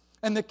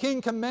 And the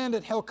king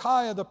commanded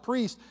Hilkiah the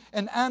priest,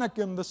 and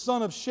Anakim the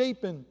son of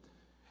Shaphan,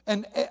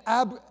 and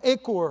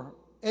Agabor,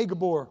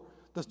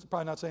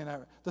 probably not saying that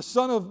right, the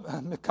son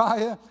of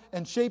Micaiah,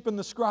 and Shaphan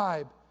the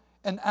scribe,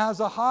 and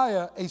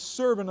Azahiah a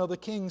servant of the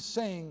king,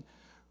 saying,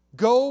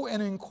 Go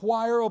and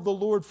inquire of the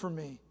Lord for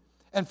me,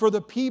 and for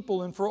the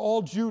people, and for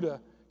all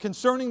Judah,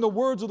 concerning the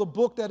words of the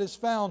book that is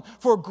found.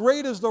 For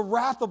great is the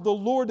wrath of the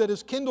Lord that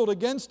is kindled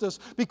against us,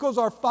 because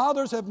our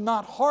fathers have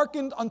not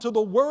hearkened unto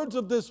the words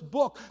of this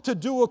book, to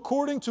do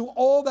according to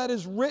all that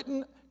is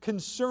written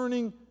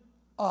concerning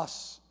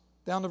us.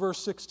 Down to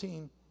verse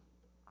 16.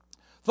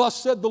 Thus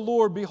said the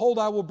Lord, Behold,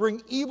 I will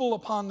bring evil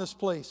upon this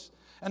place,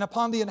 and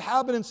upon the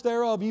inhabitants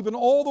thereof, even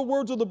all the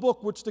words of the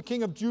book which the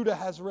king of Judah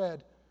has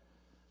read.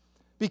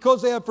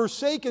 Because they have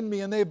forsaken me,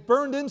 and they have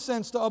burned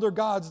incense to other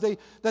gods,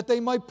 that they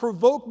might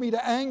provoke me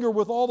to anger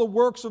with all the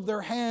works of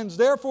their hands.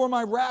 Therefore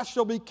my wrath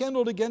shall be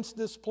kindled against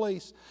this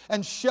place,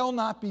 and shall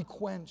not be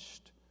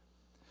quenched.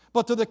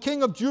 But to the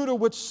king of Judah,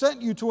 which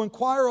sent you to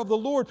inquire of the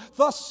Lord,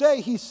 thus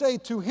say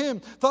to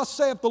him, Thus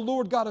saith the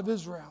Lord God of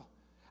Israel,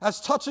 as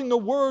touching the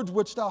words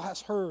which thou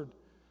hast heard,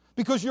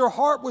 because your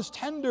heart was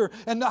tender,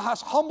 and thou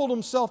hast humbled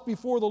himself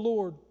before the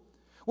Lord.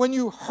 When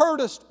you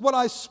heardest what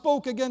I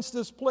spoke against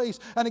this place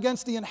and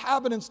against the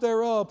inhabitants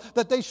thereof,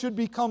 that they should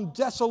become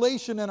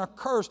desolation and a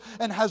curse,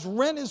 and has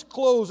rent his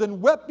clothes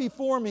and wept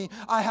before me,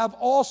 I have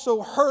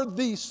also heard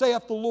thee,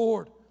 saith the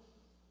Lord.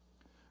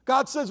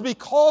 God says,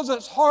 because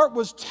his heart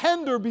was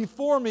tender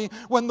before me,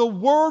 when the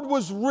word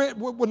was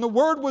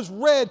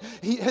read,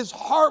 his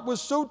heart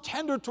was so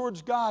tender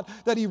towards God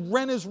that he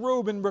rent his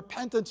robe in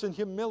repentance and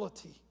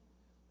humility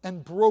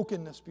and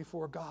brokenness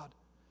before God.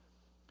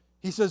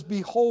 He says,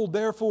 behold,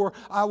 therefore,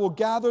 I will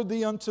gather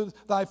thee unto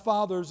thy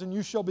fathers, and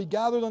you shall be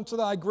gathered unto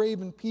thy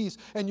grave in peace,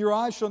 and your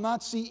eyes shall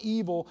not see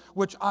evil,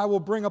 which I will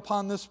bring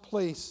upon this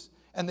place.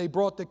 And they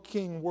brought the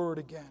king word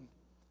again.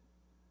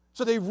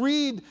 So they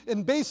read,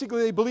 and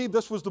basically they believe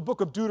this was the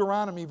book of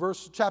Deuteronomy,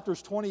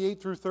 chapters 28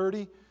 through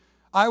 30.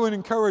 I would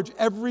encourage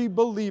every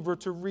believer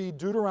to read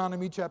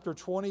Deuteronomy chapter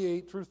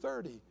 28 through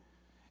 30.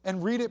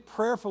 And read it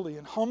prayerfully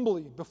and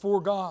humbly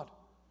before God.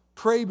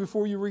 Pray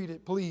before you read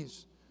it,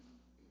 please.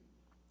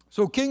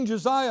 So King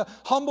Josiah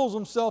humbles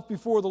himself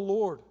before the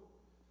Lord.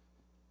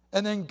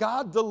 And then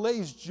God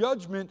delays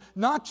judgment,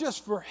 not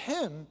just for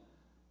him,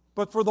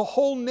 but for the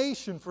whole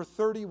nation for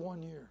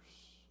 31 years.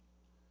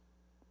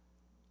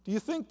 Do you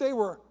think they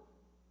were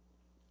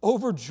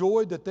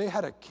overjoyed that they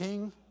had a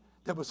king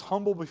that was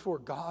humble before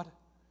God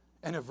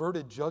and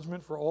averted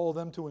judgment for all of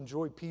them to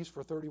enjoy peace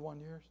for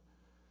 31 years?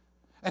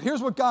 And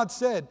here's what God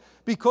said.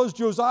 Because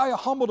Josiah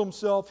humbled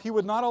himself, he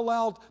would not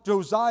allow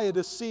Josiah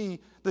to see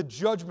the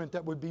judgment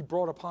that would be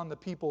brought upon the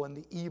people and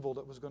the evil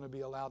that was going to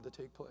be allowed to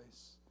take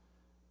place.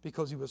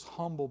 Because he was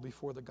humble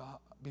before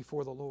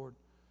the Lord.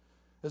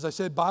 As I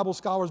said, Bible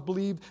scholars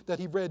believe that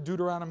he read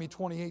Deuteronomy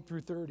 28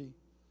 through 30.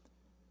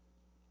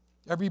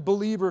 Every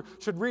believer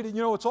should read it.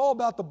 You know, it's all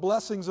about the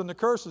blessings and the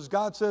curses.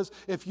 God says,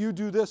 if you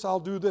do this, I'll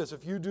do this.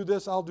 If you do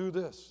this, I'll do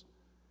this.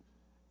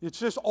 It's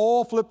just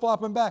all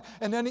flip-flopping back.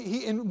 And then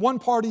in one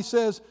part he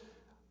says,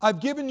 I've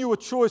given you a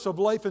choice of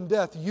life and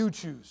death. You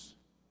choose.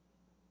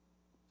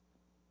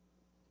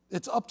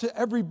 It's up to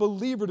every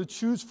believer to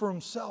choose for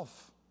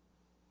himself,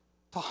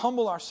 to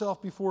humble ourselves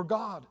before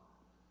God.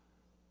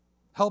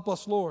 Help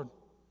us, Lord.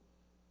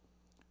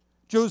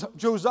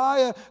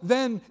 Josiah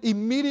then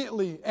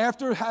immediately,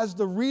 after has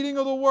the reading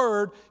of the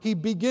word, he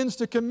begins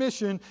to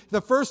commission.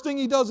 The first thing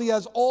he does, he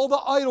has all the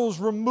idols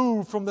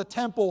removed from the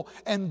temple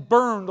and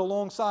burned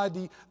alongside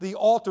the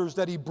altars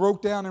that he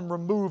broke down and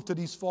removed to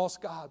these false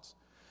gods.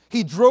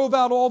 He drove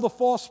out all the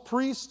false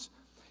priests.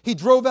 He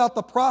drove out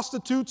the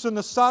prostitutes and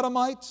the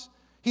sodomites.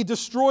 He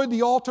destroyed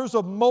the altars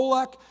of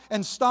Moloch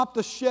and stopped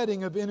the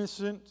shedding of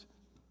innocent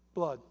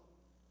blood.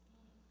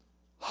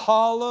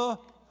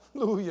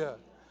 Hallelujah.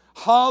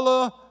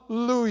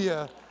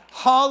 Hallelujah.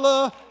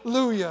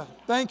 Hallelujah.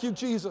 Thank you,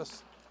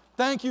 Jesus.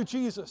 Thank you,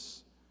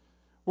 Jesus.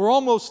 We're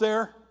almost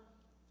there.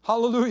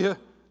 Hallelujah.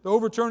 The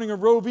overturning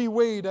of Roe v.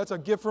 Wade, that's a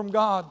gift from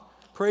God.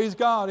 Praise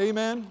God.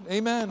 Amen.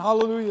 Amen.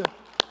 Hallelujah.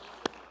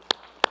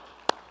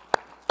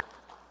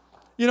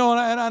 You know,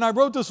 and I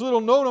wrote this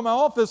little note in my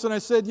office and I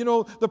said, you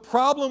know, the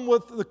problem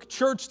with the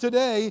church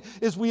today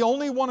is we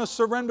only want to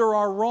surrender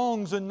our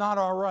wrongs and not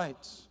our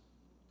rights.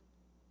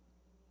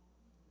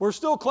 We're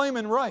still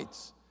claiming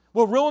rights.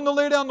 We're willing to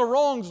lay down the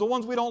wrongs, the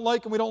ones we don't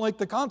like and we don't like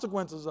the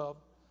consequences of.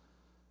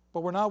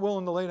 But we're not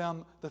willing to lay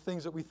down the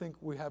things that we think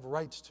we have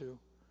rights to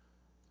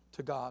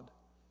God.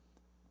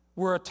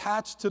 We're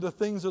attached to the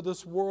things of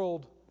this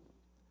world,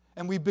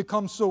 and we've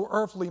become so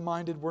earthly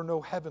minded we're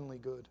no heavenly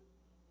good.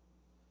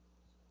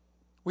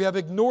 We have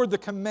ignored the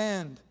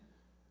command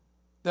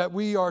that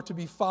we are to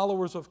be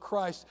followers of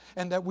Christ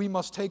and that we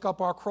must take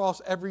up our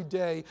cross every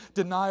day,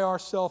 deny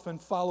ourselves, and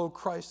follow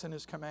Christ and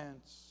His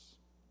commands.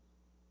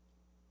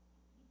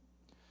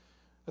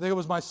 I think it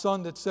was my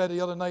son that said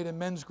the other night in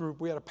men's group,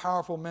 we had a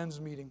powerful men's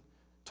meeting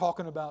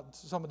talking about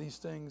some of these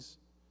things.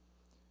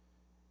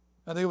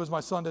 I think it was my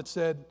son that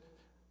said,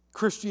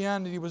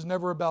 Christianity was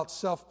never about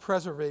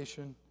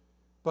self-preservation,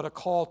 but a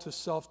call to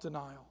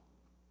self-denial.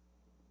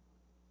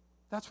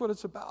 That's what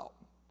it's about.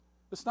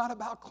 It's not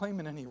about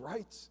claiming any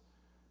rights.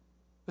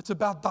 It's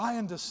about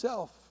dying to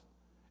self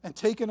and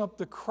taking up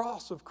the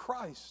cross of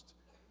Christ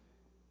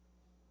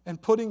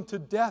and putting to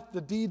death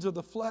the deeds of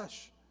the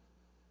flesh.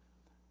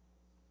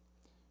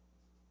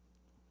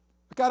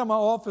 I got in my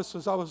office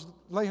as I was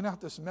laying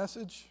out this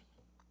message,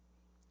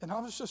 and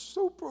I was just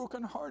so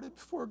brokenhearted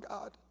before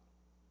God,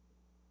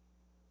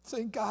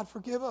 saying, God,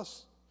 forgive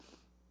us.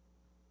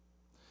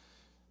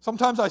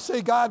 Sometimes I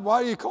say, God,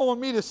 why are you calling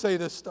me to say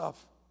this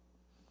stuff?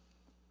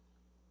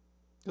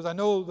 Because I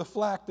know the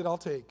flack that I'll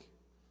take,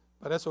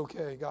 but that's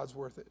okay. God's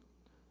worth it.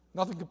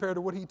 Nothing compared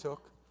to what He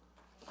took.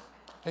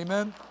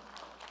 Amen?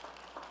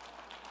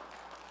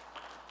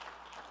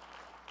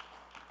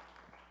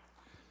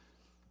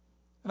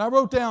 And I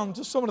wrote down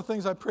just some of the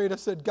things I prayed. I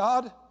said,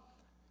 God,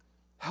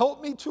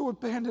 help me to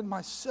abandon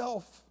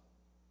myself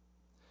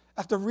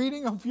at the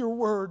reading of your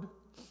word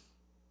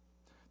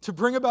to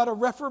bring about a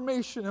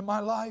reformation in my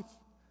life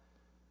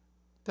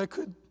that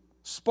could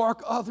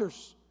spark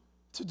others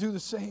to do the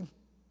same,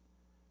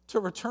 to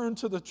return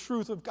to the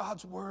truth of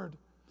God's word.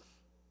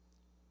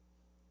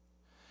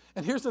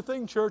 And here's the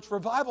thing, church,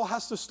 revival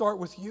has to start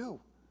with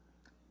you.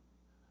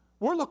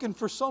 We're looking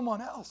for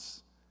someone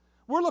else.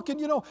 We're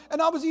looking,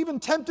 and I was even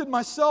tempted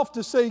myself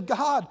to say,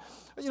 God,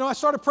 I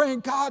started praying,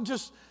 God,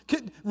 just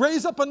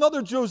raise up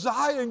another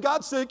Josiah. And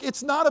God said,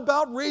 it's not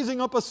about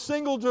raising up a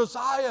single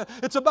Josiah.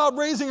 It's about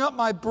raising up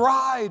my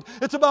bride.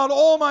 It's about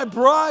all my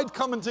bride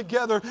coming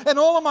together and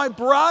all of my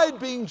bride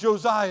being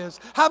Josiahs,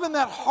 having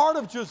that heart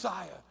of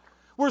Josiah.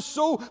 We're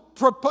so,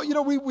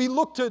 we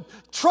look to,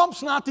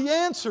 Trump's not the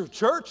answer,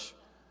 church.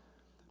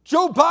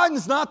 Joe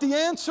Biden's not the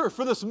answer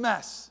for this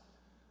mess.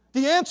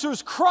 The answer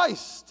is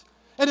Christ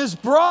and His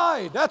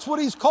bride. That's what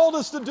He's called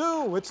us to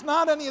do. It's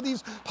not any of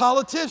these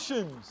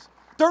politicians.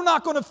 They're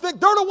not going to fix.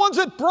 They're the ones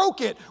that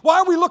broke it. Why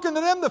are we looking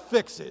to them to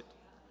fix it?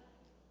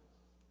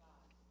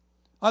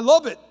 I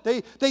love it.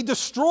 They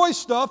destroy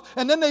stuff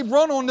and then they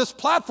run on this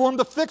platform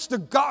to fix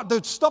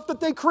the stuff that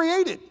they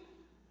created.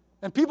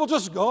 And people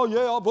just go, oh,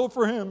 yeah, I'll vote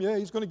for him. Yeah,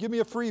 he's going to give me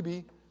a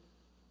freebie.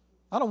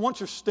 I don't want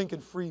your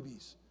stinking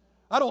freebies.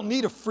 I don't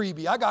need a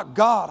freebie. I got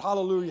God.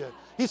 Hallelujah.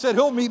 He said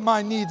He'll meet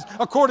my needs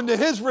according to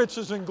His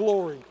riches and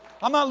glory.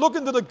 I'm not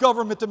looking to the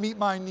government to meet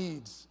my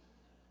needs.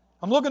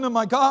 I'm looking to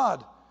my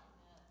God.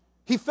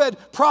 He fed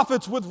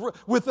prophets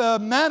with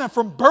manna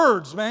from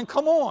birds, man.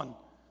 Come on.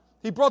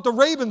 He brought the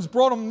ravens,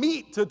 brought them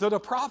meat to the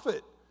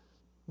prophet.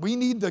 We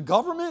need the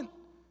government?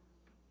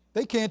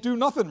 They can't do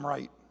nothing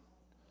right.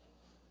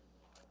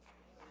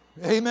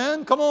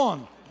 Amen? Come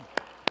on.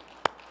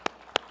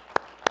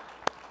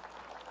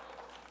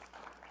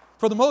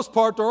 For the most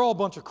part, they're all a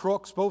bunch of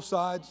crooks, both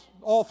sides,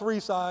 all three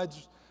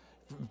sides.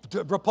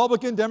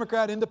 Republican,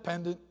 Democrat,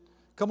 Independent.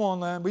 Come on,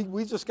 man.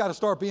 We just got to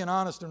start being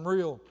honest and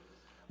real.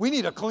 We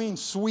need a clean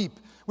sweep.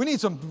 We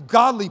need some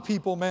godly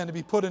people, man, to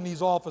be put in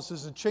these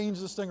offices and change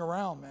this thing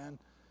around, man.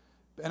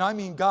 And I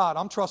mean God.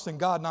 I'm trusting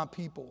God, not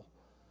people.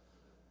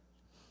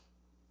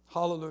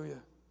 Hallelujah.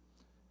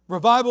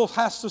 Revival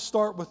has to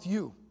start with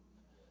you.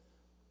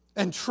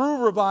 And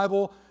true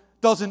revival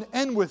doesn't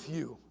end with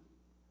you.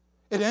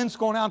 It ends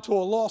going out to a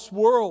lost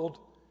world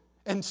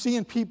and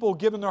seeing people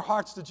giving their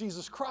hearts to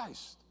Jesus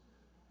Christ.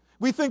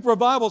 We think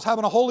revival is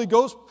having a Holy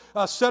Ghost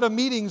set of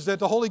meetings that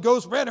the Holy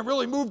Ghost ran and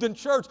really moved in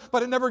church,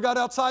 but it never got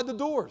outside the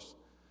doors.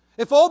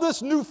 If all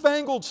this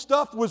newfangled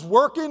stuff was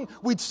working,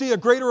 we'd see a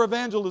greater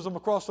evangelism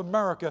across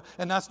America,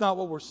 and that's not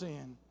what we're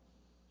seeing.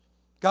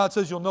 God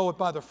says you'll know it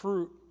by the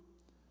fruit.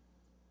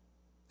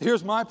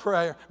 Here's my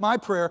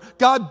prayer.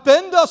 God,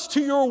 bend us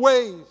to your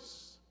ways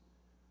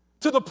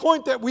to the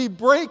point that we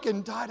break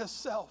and die to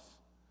self.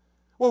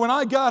 Well, when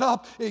I get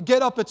up,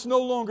 it's no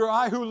longer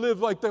I who live,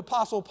 like the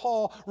Apostle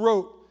Paul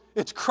wrote.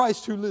 It's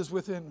Christ who lives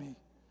within me.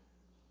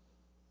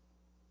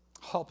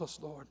 Help us,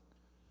 Lord.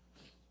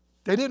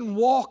 They didn't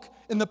walk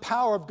in the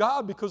power of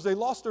God because they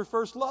lost their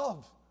first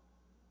love.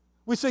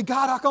 We say,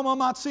 God, how come I'm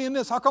not seeing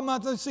this? How come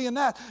I'm not seeing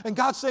that? And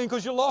God's saying,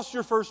 because you lost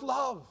your first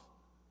love.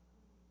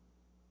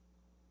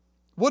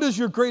 What is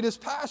your greatest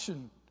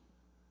passion?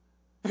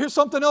 Here's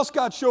something else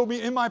God showed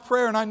me in my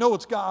prayer, and I know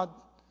it's God.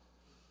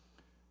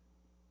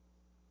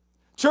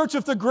 Church,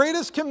 if the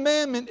greatest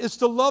commandment is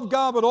to love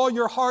God with all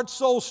your heart,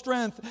 soul,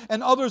 strength,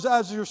 and others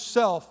as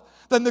yourself,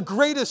 then the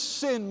greatest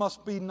sin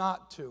must be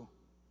not to.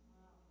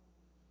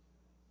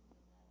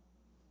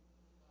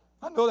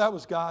 I know that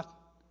was God.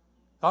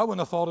 I wouldn't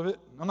have thought of it.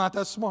 I'm not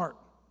that smart.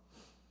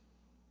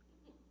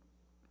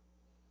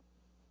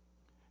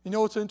 You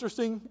know what's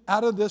interesting?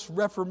 Out of this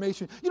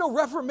Reformation,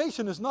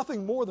 Reformation is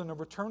nothing more than a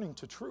returning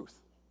to truth.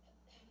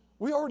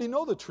 We already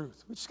know the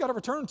truth. We just got to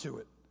return to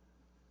it.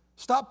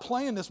 Stop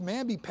playing this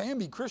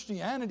mamby-pamby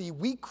Christianity,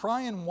 weak,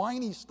 crying,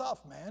 whiny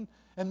stuff, man,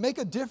 and make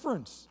a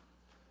difference.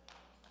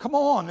 Come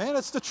on, man,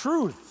 it's the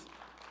truth.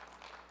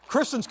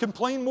 Christians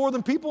complain more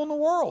than people in the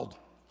world.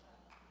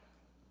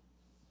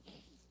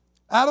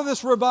 Out of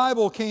this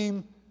revival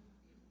came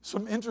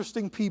some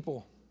interesting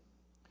people.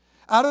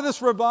 Out of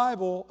this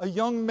revival, a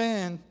young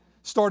man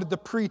started to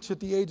preach at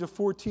the age of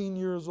 14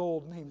 years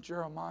old named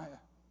Jeremiah,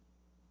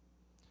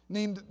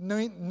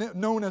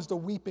 known as the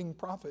weeping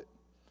prophet.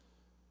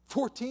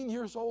 14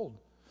 years old.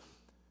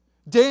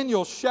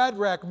 Daniel,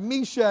 Shadrach,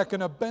 Meshach,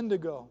 and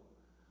Abednego,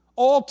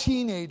 all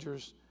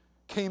teenagers,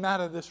 came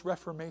out of this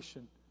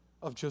Reformation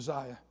of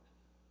Josiah.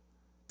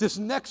 This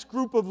next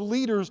group of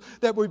leaders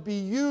that would be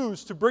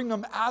used to bring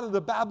them out of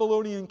the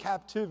Babylonian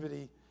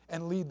captivity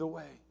and lead the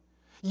way.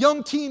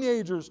 Young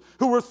teenagers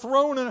who were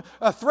threatened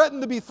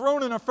to be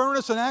thrown in a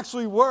furnace and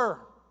actually were.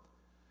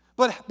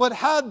 But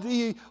had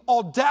the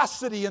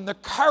audacity and the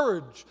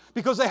courage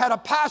because they had a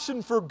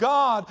passion for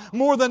God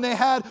more than they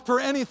had for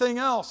anything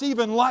else,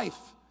 even life.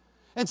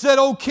 And said,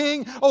 O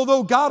king,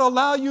 although God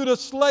allow you to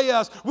slay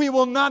us, we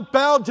will not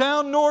bow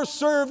down nor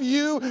serve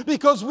you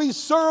because we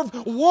serve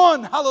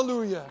one.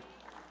 Hallelujah.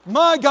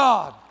 My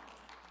God.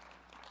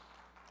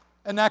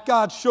 And that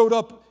God showed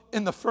up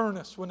in the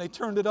furnace when they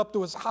turned it up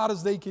to as hot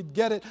as they could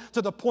get it,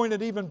 to the point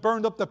it even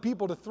burned up the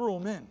people that threw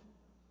them in.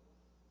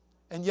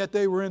 And yet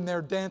they were in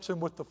there dancing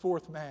with the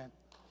fourth man.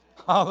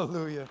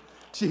 Hallelujah.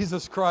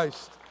 Jesus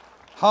Christ.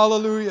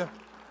 Hallelujah.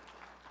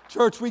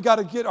 Church, we got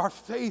to get our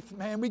faith,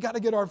 man. We got to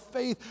get our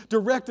faith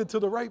directed to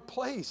the right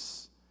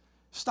place.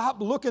 Stop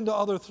looking to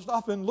other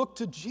stuff and look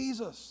to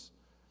Jesus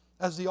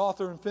as the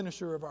author and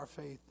finisher of our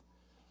faith.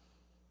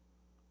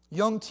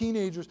 young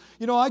teenagers.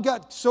 You know, I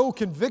got so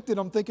convicted,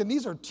 I'm thinking,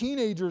 these are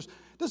teenagers.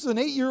 This is an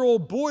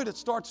 8-year-old boy that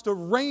starts to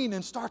reign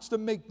and starts to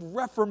make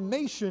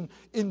reformation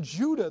in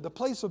Judah, the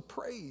place of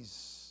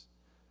praise.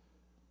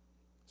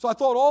 So I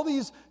thought all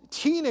these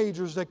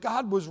teenagers that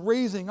God was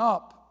raising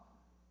up,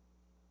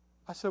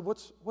 I said,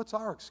 what's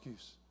our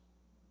excuse?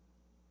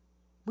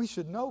 We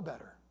should know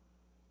better.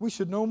 We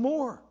should know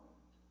more.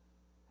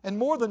 And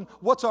more than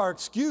what's our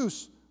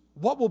excuse,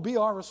 what will be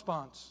our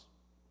response?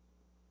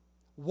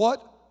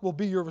 What will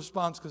be your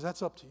response? Because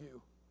that's up to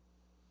you.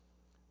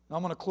 And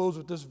I'm going to close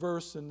with this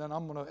verse, and then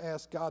I'm going to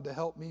ask God to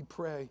help me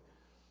pray.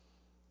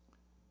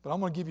 But I'm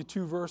going to give you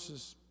 2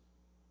 verses.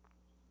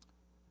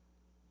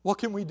 What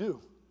can we do?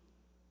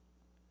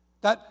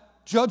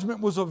 That judgment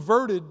was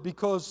averted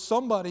because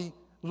somebody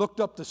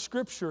looked up the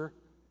Scripture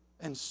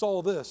and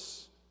saw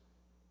this.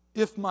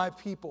 If my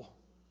people.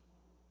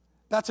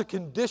 That's a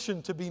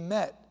condition to be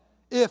met.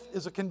 If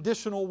is a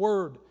conditional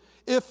word.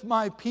 If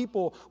my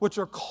people, which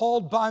are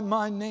called by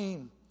my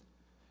name.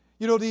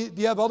 You know, do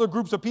you have other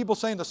groups of people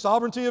saying the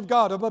sovereignty of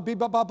God,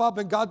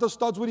 and God does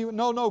studs what he...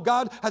 No,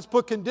 God has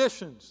put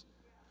conditions.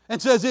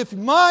 And says, if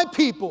my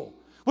people,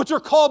 which are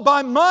called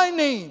by my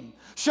name,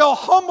 shall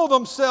humble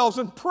themselves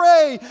and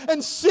pray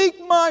and seek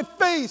my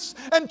face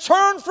and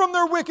turn from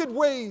their wicked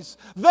ways,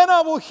 then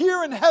I will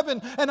hear in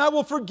heaven and I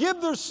will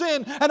forgive their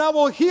sin and I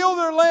will heal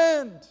their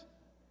land.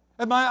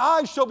 And my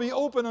eyes shall be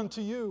open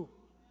unto you.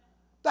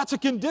 That's a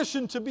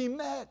condition to be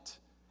met.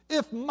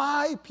 If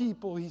my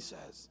people, he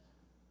says,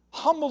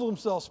 humble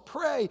themselves,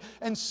 pray,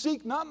 and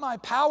seek not my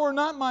power,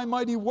 not my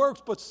mighty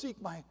works, but seek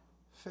my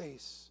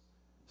face.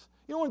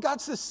 You know, when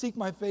God says seek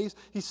my face,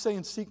 he's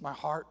saying seek my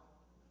heart.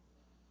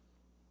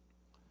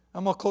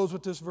 I'm going to close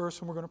with this verse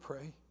and we're going to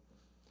pray.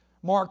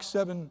 Mark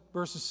 7,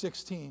 verses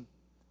 16.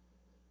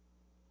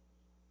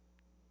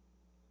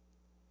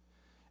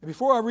 And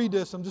before I read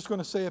this, I'm just going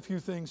to say a few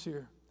things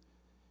here.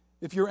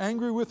 If you're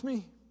angry with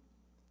me,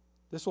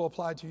 this will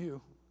apply to you.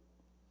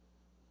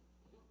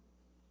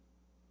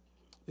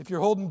 If you're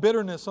holding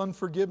bitterness,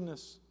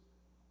 unforgiveness,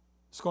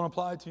 it's going to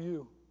apply to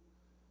you.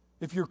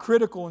 If you're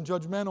critical and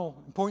judgmental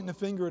and pointing the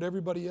finger at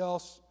everybody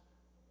else,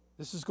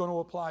 this is going to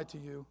apply to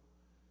you.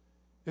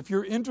 If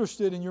you're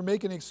interested and you're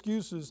making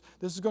excuses,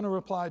 this is going to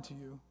apply to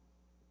you.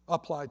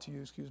 Mark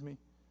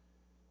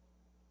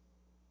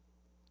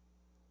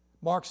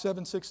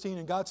 7:16,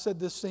 and God said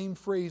this same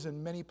phrase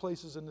in many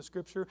places in the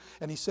Scripture,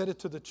 and he said it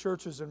to the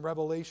churches in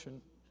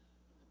Revelation.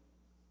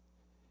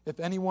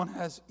 If anyone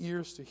has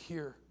ears to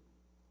hear,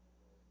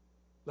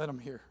 let him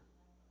hear.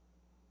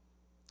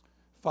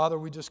 Father,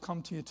 we just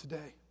come to you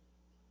today.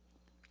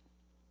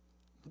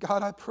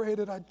 God, I pray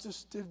that I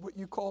just did what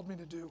you called me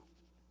to do.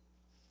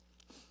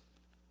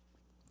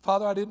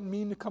 Father, I didn't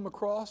mean to come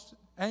across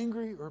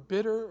angry or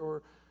bitter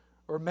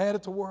or mad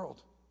at the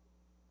world.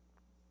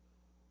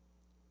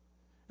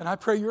 And I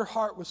pray your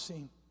heart was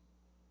seen.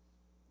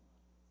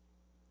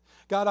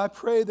 God, I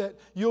pray that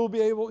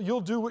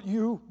you'll do what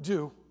you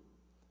do.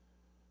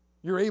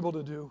 You're able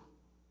to do,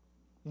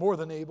 more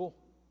than able.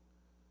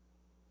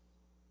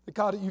 That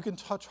God, that you can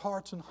touch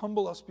hearts and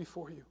humble us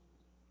before you.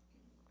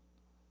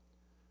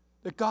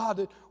 That God,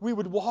 that we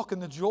would walk in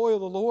the joy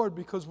of the Lord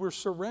because we're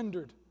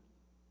surrendered.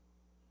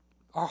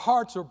 Our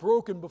hearts are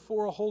broken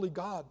before a holy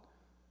God.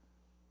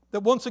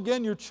 That once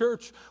again your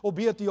church will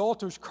be at the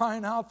altars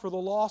crying out for the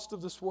lost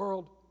of this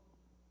world.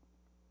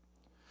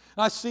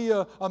 And I see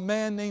a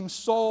man named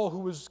Saul who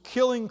was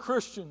killing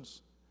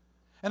Christians.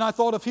 And I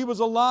thought, if he was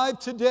alive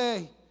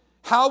today,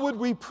 how would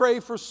we pray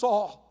for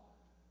Saul?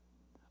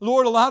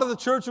 Lord, a lot of the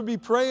church would be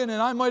praying,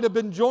 and I might have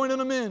been joining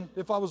them in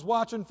if I was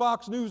watching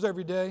Fox News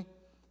every day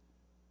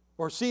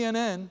or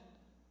CNN.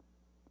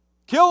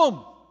 Kill him.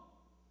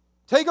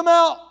 Take him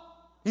out.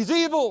 He's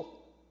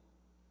evil.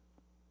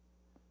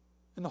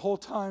 And the whole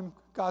time,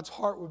 God's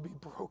heart would be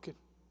broken.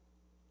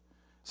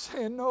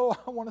 Saying, no,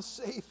 I want to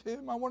save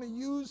him. I want to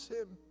use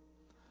him.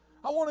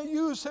 I want to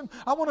use him.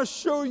 I want to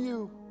show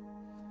you.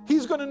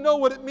 He's going to know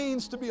what it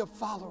means to be a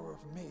follower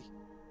of me.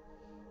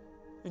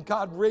 And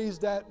God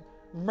raised that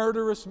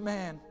murderous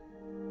man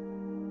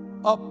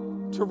up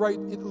to write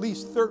at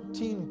least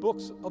 13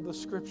 books of the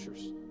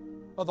Scriptures,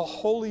 of the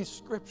Holy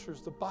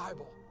Scriptures, the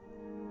Bible.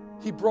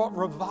 He brought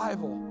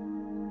revival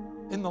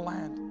in the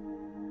land.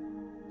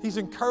 He's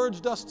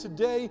encouraged us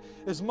today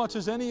as much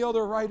as any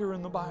other writer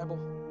in the Bible.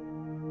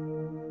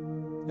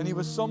 And he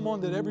was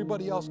someone that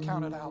everybody else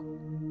counted out.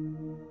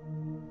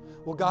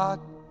 Well, God,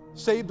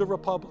 save the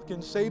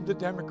Republicans, save the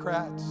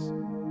Democrats,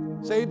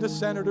 save the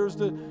senators,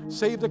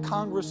 save the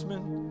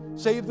congressmen,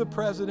 save the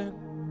president,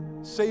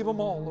 save them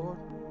all, Lord.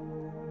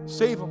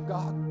 Save them,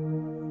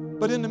 God.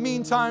 But in the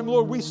meantime,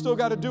 Lord, we still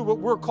got to do what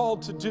we're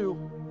called to do.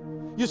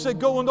 You said,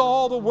 go into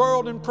all the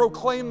world and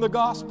proclaim the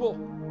gospel,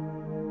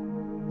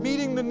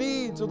 meeting the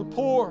needs of the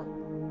poor,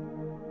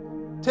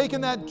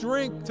 taking that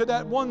drink to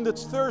that one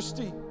that's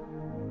thirsty,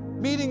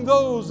 meeting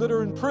those that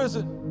are in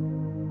prison.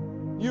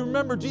 You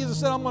remember Jesus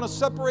said, I'm going to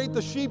separate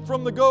the sheep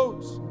from the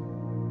goats.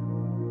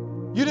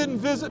 You didn't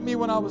visit me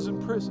when I was in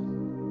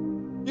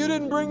prison. You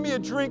didn't bring me a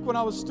drink when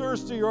I was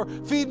thirsty or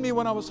feed me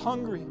when I was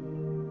hungry.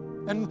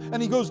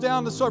 And he goes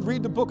down to start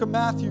read the book of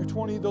Matthew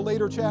 20, the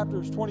later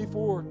chapters,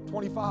 24,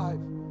 25.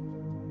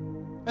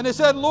 And they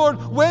said, Lord,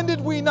 when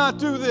did we not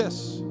do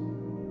this?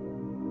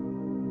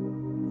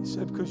 He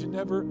said, because you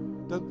never,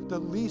 the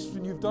least,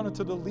 when you've done it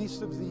to the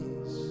least of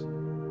these,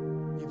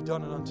 you've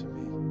done it unto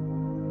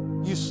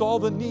me. You saw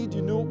the need,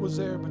 you knew it was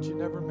there, but you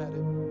never met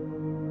it.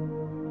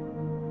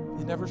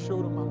 You never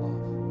showed them my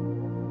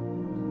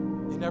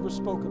love. You never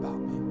spoke about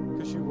me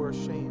because you were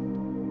ashamed.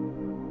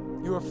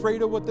 You were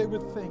afraid of what they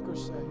would think or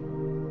say.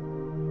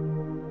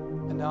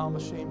 And now I'm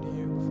ashamed of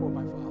you before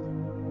my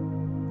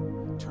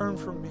Father. Turn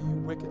from me,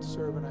 you wicked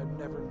servant, I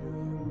never knew you.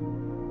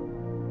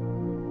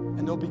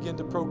 And they'll begin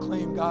to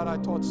proclaim, God, I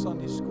taught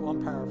Sunday school.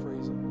 I'm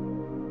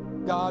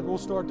paraphrasing. God will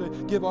start to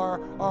give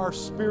our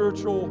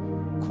spiritual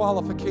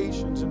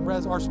qualifications and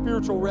our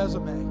spiritual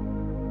resume.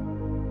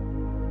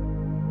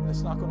 And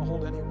it's not going to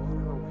hold any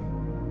water or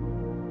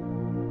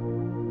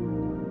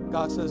weight.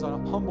 God says, on a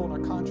humble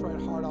and a contrite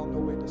heart, I'll no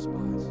way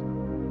despise.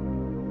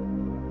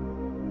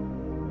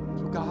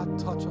 So God,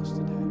 touch us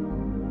today.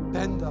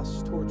 Bend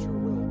us towards your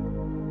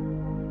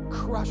will.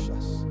 Crush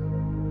us.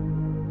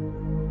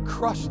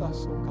 Crush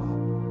us, oh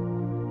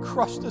God.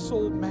 Crush this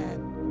old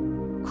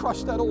man.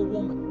 Crush that old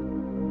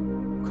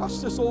woman. Crush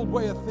this old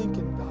way of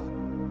thinking,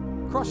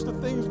 God. Crush the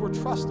things we're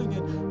trusting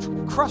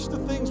in. Crush the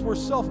things we're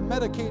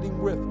self-medicating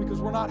with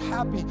because we're not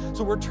happy,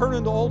 so we're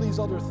turning to all these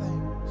other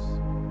things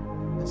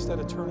instead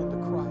of turning to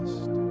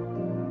Christ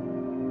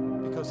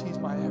because He's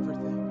my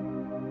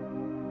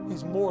everything.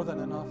 He's more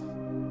than enough.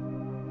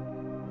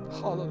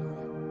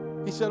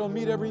 Hallelujah. He said, I'll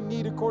meet every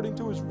need according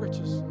to His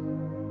riches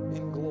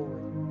in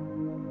glory.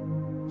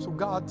 So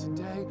God,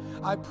 today,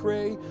 I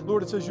pray,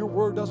 Lord, it says your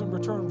word doesn't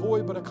return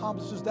void, but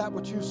accomplishes that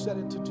which you set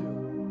it to do.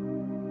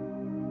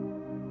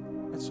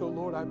 And so,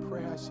 Lord, I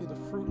pray I see the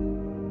fruit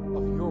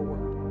of your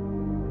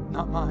word,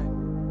 not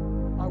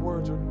mine. My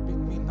words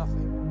mean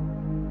nothing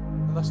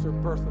unless they're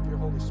birth of your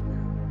Holy Spirit.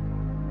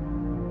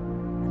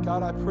 And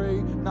God, I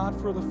pray not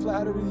for the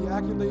flattery, the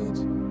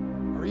accolades,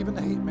 or even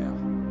the hate mail.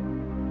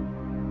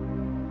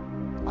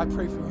 I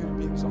pray for you to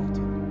be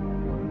exalted.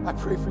 I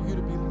pray for you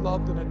to be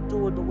loved and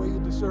adored the way you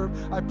deserve.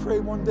 I pray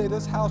one day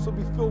this house will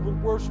be filled with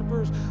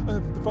worshipers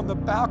from the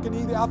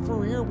balcony out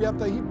through here. We have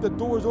to keep the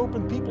doors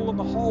open. People in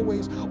the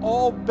hallways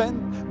all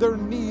bend their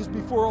knees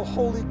before a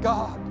holy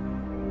God,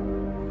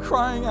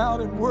 crying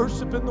out and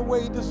worshiping the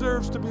way He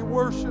deserves to be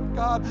worshiped,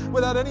 God,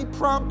 without any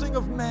prompting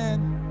of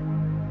man,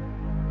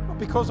 but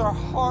because our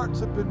hearts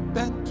have been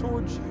bent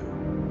towards you.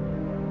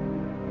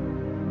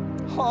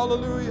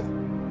 Hallelujah.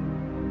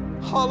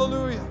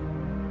 Hallelujah.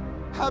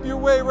 Have your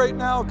way right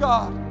now,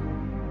 God.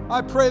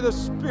 I pray the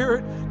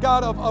Spirit,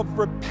 God, of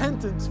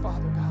repentance,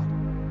 Father God,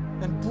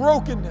 and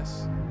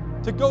brokenness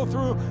to go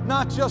through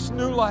not just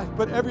New Life,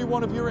 but every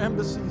one of your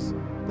embassies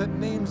that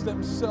names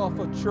themselves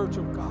a church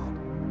of God.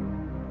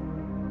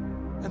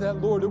 And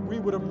that, Lord, that we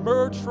would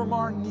emerge from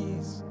our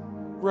knees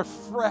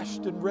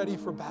refreshed and ready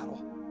for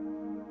battle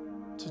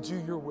to do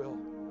your will,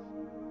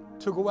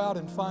 to go out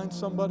and find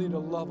somebody to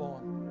love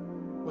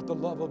on with the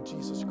love of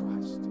Jesus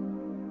Christ.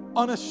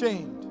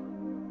 Unashamed.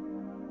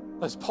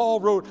 As Paul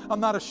wrote, I'm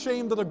not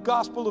ashamed of the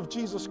gospel of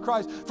Jesus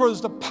Christ, for it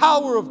is the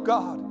power of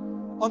God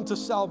unto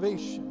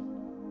salvation,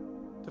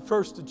 to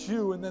first the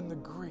Jew and then the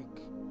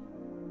Greek,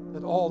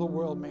 that all the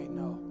world may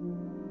know.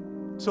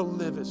 To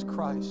live is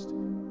Christ,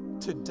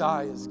 to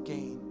die is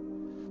gain.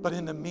 But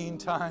in the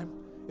meantime,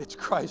 it's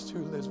Christ who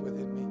lives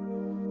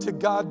within me. To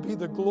God be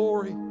the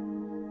glory.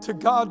 To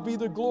God be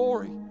the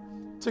glory.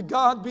 To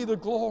God be the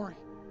glory.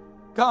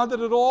 God,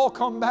 that it all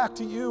come back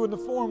to you in the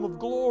form of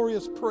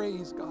glorious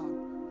praise, God,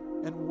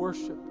 and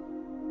worship,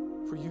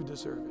 for you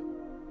deserve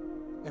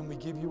it. And we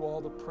give you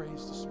all the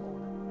praise this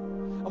morning.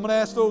 I'm going to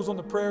ask those on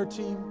the prayer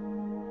team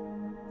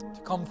to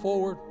come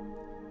forward.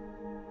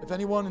 If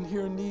anyone in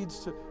here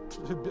needs to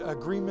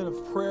agreement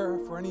of prayer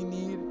for any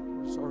need,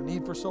 or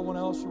need for someone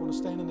else, you want to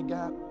stand in the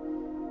gap,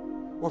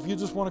 or if you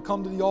just want to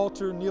come to the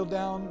altar and kneel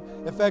down.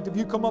 In fact, if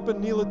you come up and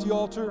kneel at the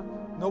altar,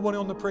 nobody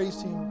on the praise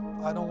team,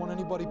 I don't want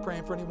anybody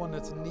praying for anyone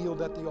that's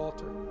kneeled at the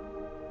altar.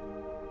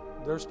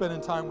 They're spending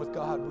time with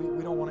God.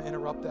 We don't want to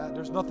interrupt that.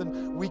 There's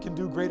nothing we can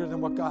do greater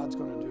than what God's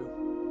going to do.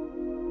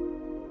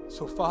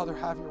 So, Father,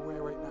 have your way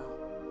right now.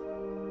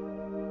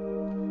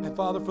 And,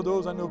 Father, for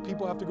those, I know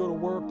people have to go to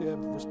work. They have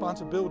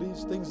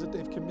responsibilities, things that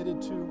they've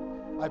committed to.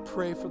 I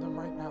pray for them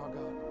right now,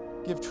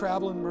 God. Give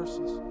traveling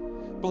mercies.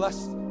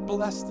 Bless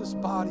this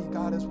body,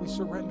 God, as we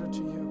surrender to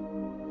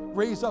you.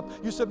 Raise up.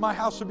 You said my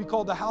house should be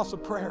called the house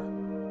of prayer.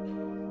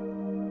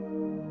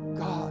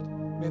 God,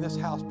 may this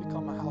house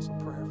become a house of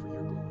prayer for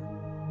your glory.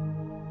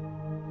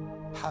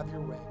 Have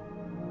your way.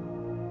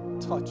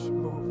 Touch,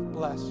 move,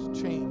 bless,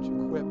 change,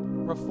 equip,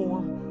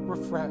 reform,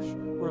 refresh,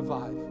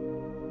 revive.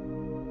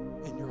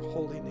 In your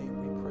holy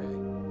name we pray.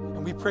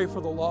 And we pray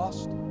for the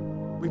lost.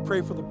 We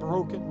pray for the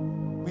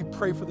broken. We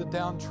pray for the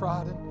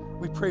downtrodden.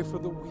 We pray for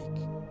the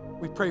weak.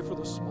 We pray for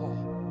the small.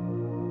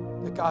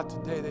 That God,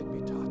 today they'd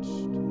be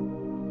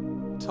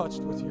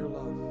touched with your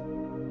love.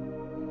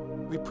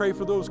 We pray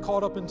for those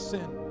caught up in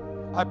sin.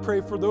 I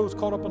pray for those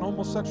caught up in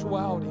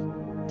homosexuality,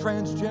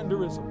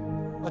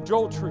 transgenderism,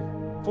 adultery,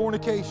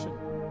 fornication,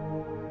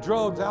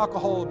 drugs,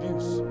 alcohol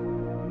abuse.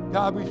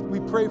 God, we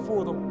pray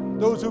for them.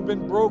 Those who've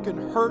been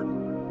broken, hurt,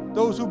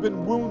 those who've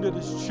been wounded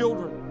as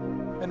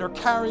children, and are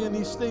carrying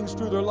these things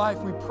through their life.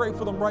 We pray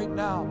for them right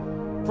now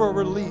for a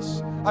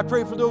release. I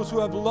pray for those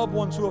who have loved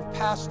ones who have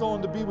passed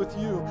on to be with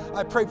you.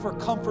 I pray for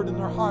comfort in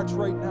their hearts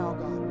right now,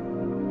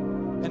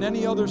 God. And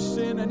any other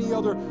sin, any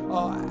other,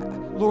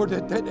 Lord,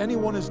 that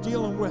anyone is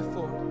dealing with,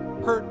 Lord,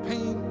 hurt,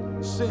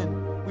 pain,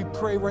 sin, we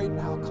pray right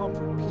now,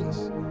 comfort,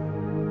 peace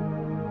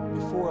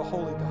before a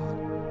holy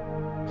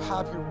God.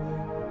 Have your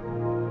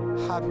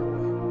way. Have your way.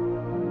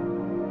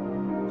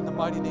 In the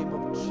mighty name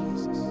of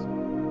Jesus.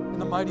 In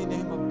the mighty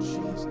name of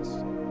Jesus.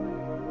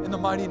 In the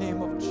mighty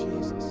name of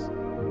Jesus.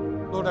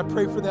 Lord, I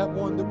pray for that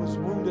one that was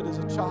wounded as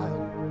a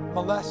child,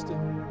 molested,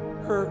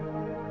 hurt,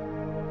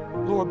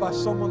 Lord, by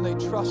someone they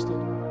trusted.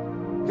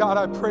 God,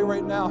 I pray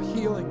right now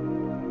healing.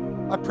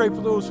 I pray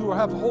for those who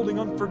are holding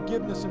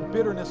unforgiveness and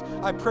bitterness.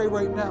 I pray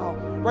right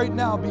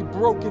now be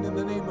broken in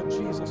the name of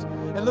Jesus.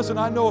 And listen,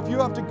 I know if you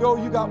have to go,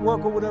 you got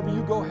work or whatever,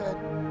 you go ahead.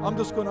 I'm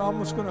just gonna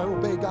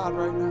obey God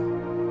right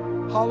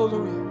now.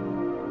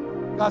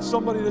 Hallelujah. God,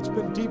 somebody that's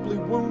been deeply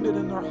wounded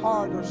in their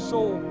heart or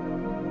soul,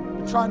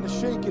 and trying to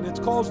shake it, it's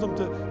caused them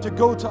to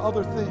go to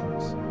other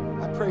things.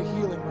 I pray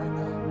healing right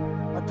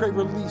now. I pray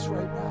release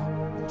right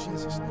now in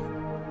Jesus' name.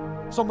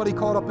 Somebody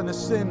caught up in a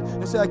sin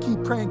and said, I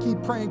keep praying,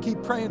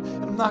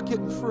 and I'm not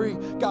getting free.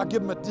 God,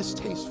 give them a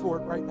distaste for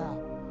it right now.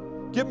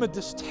 Give them a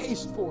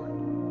distaste for it.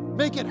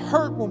 Make it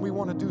hurt when we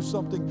want to do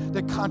something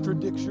that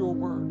contradicts your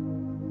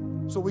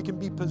word, so we can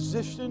be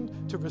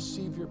positioned to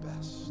receive your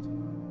best.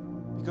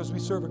 Because we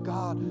serve a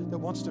God that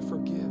wants to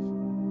forgive,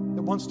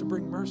 that wants to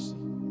bring mercy.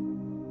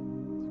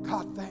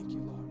 God, thank you,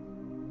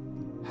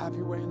 Lord. Have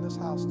your way in this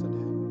house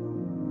today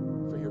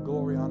for your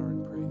glory, honor,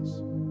 and praise.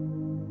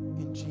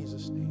 In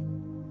Jesus' name.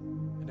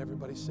 And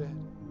everybody said,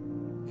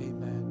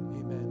 amen,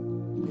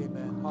 amen,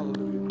 amen.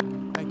 Hallelujah.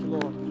 Thank you,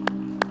 Lord.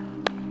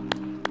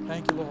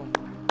 Thank you, Lord.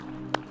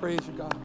 Praise you, God.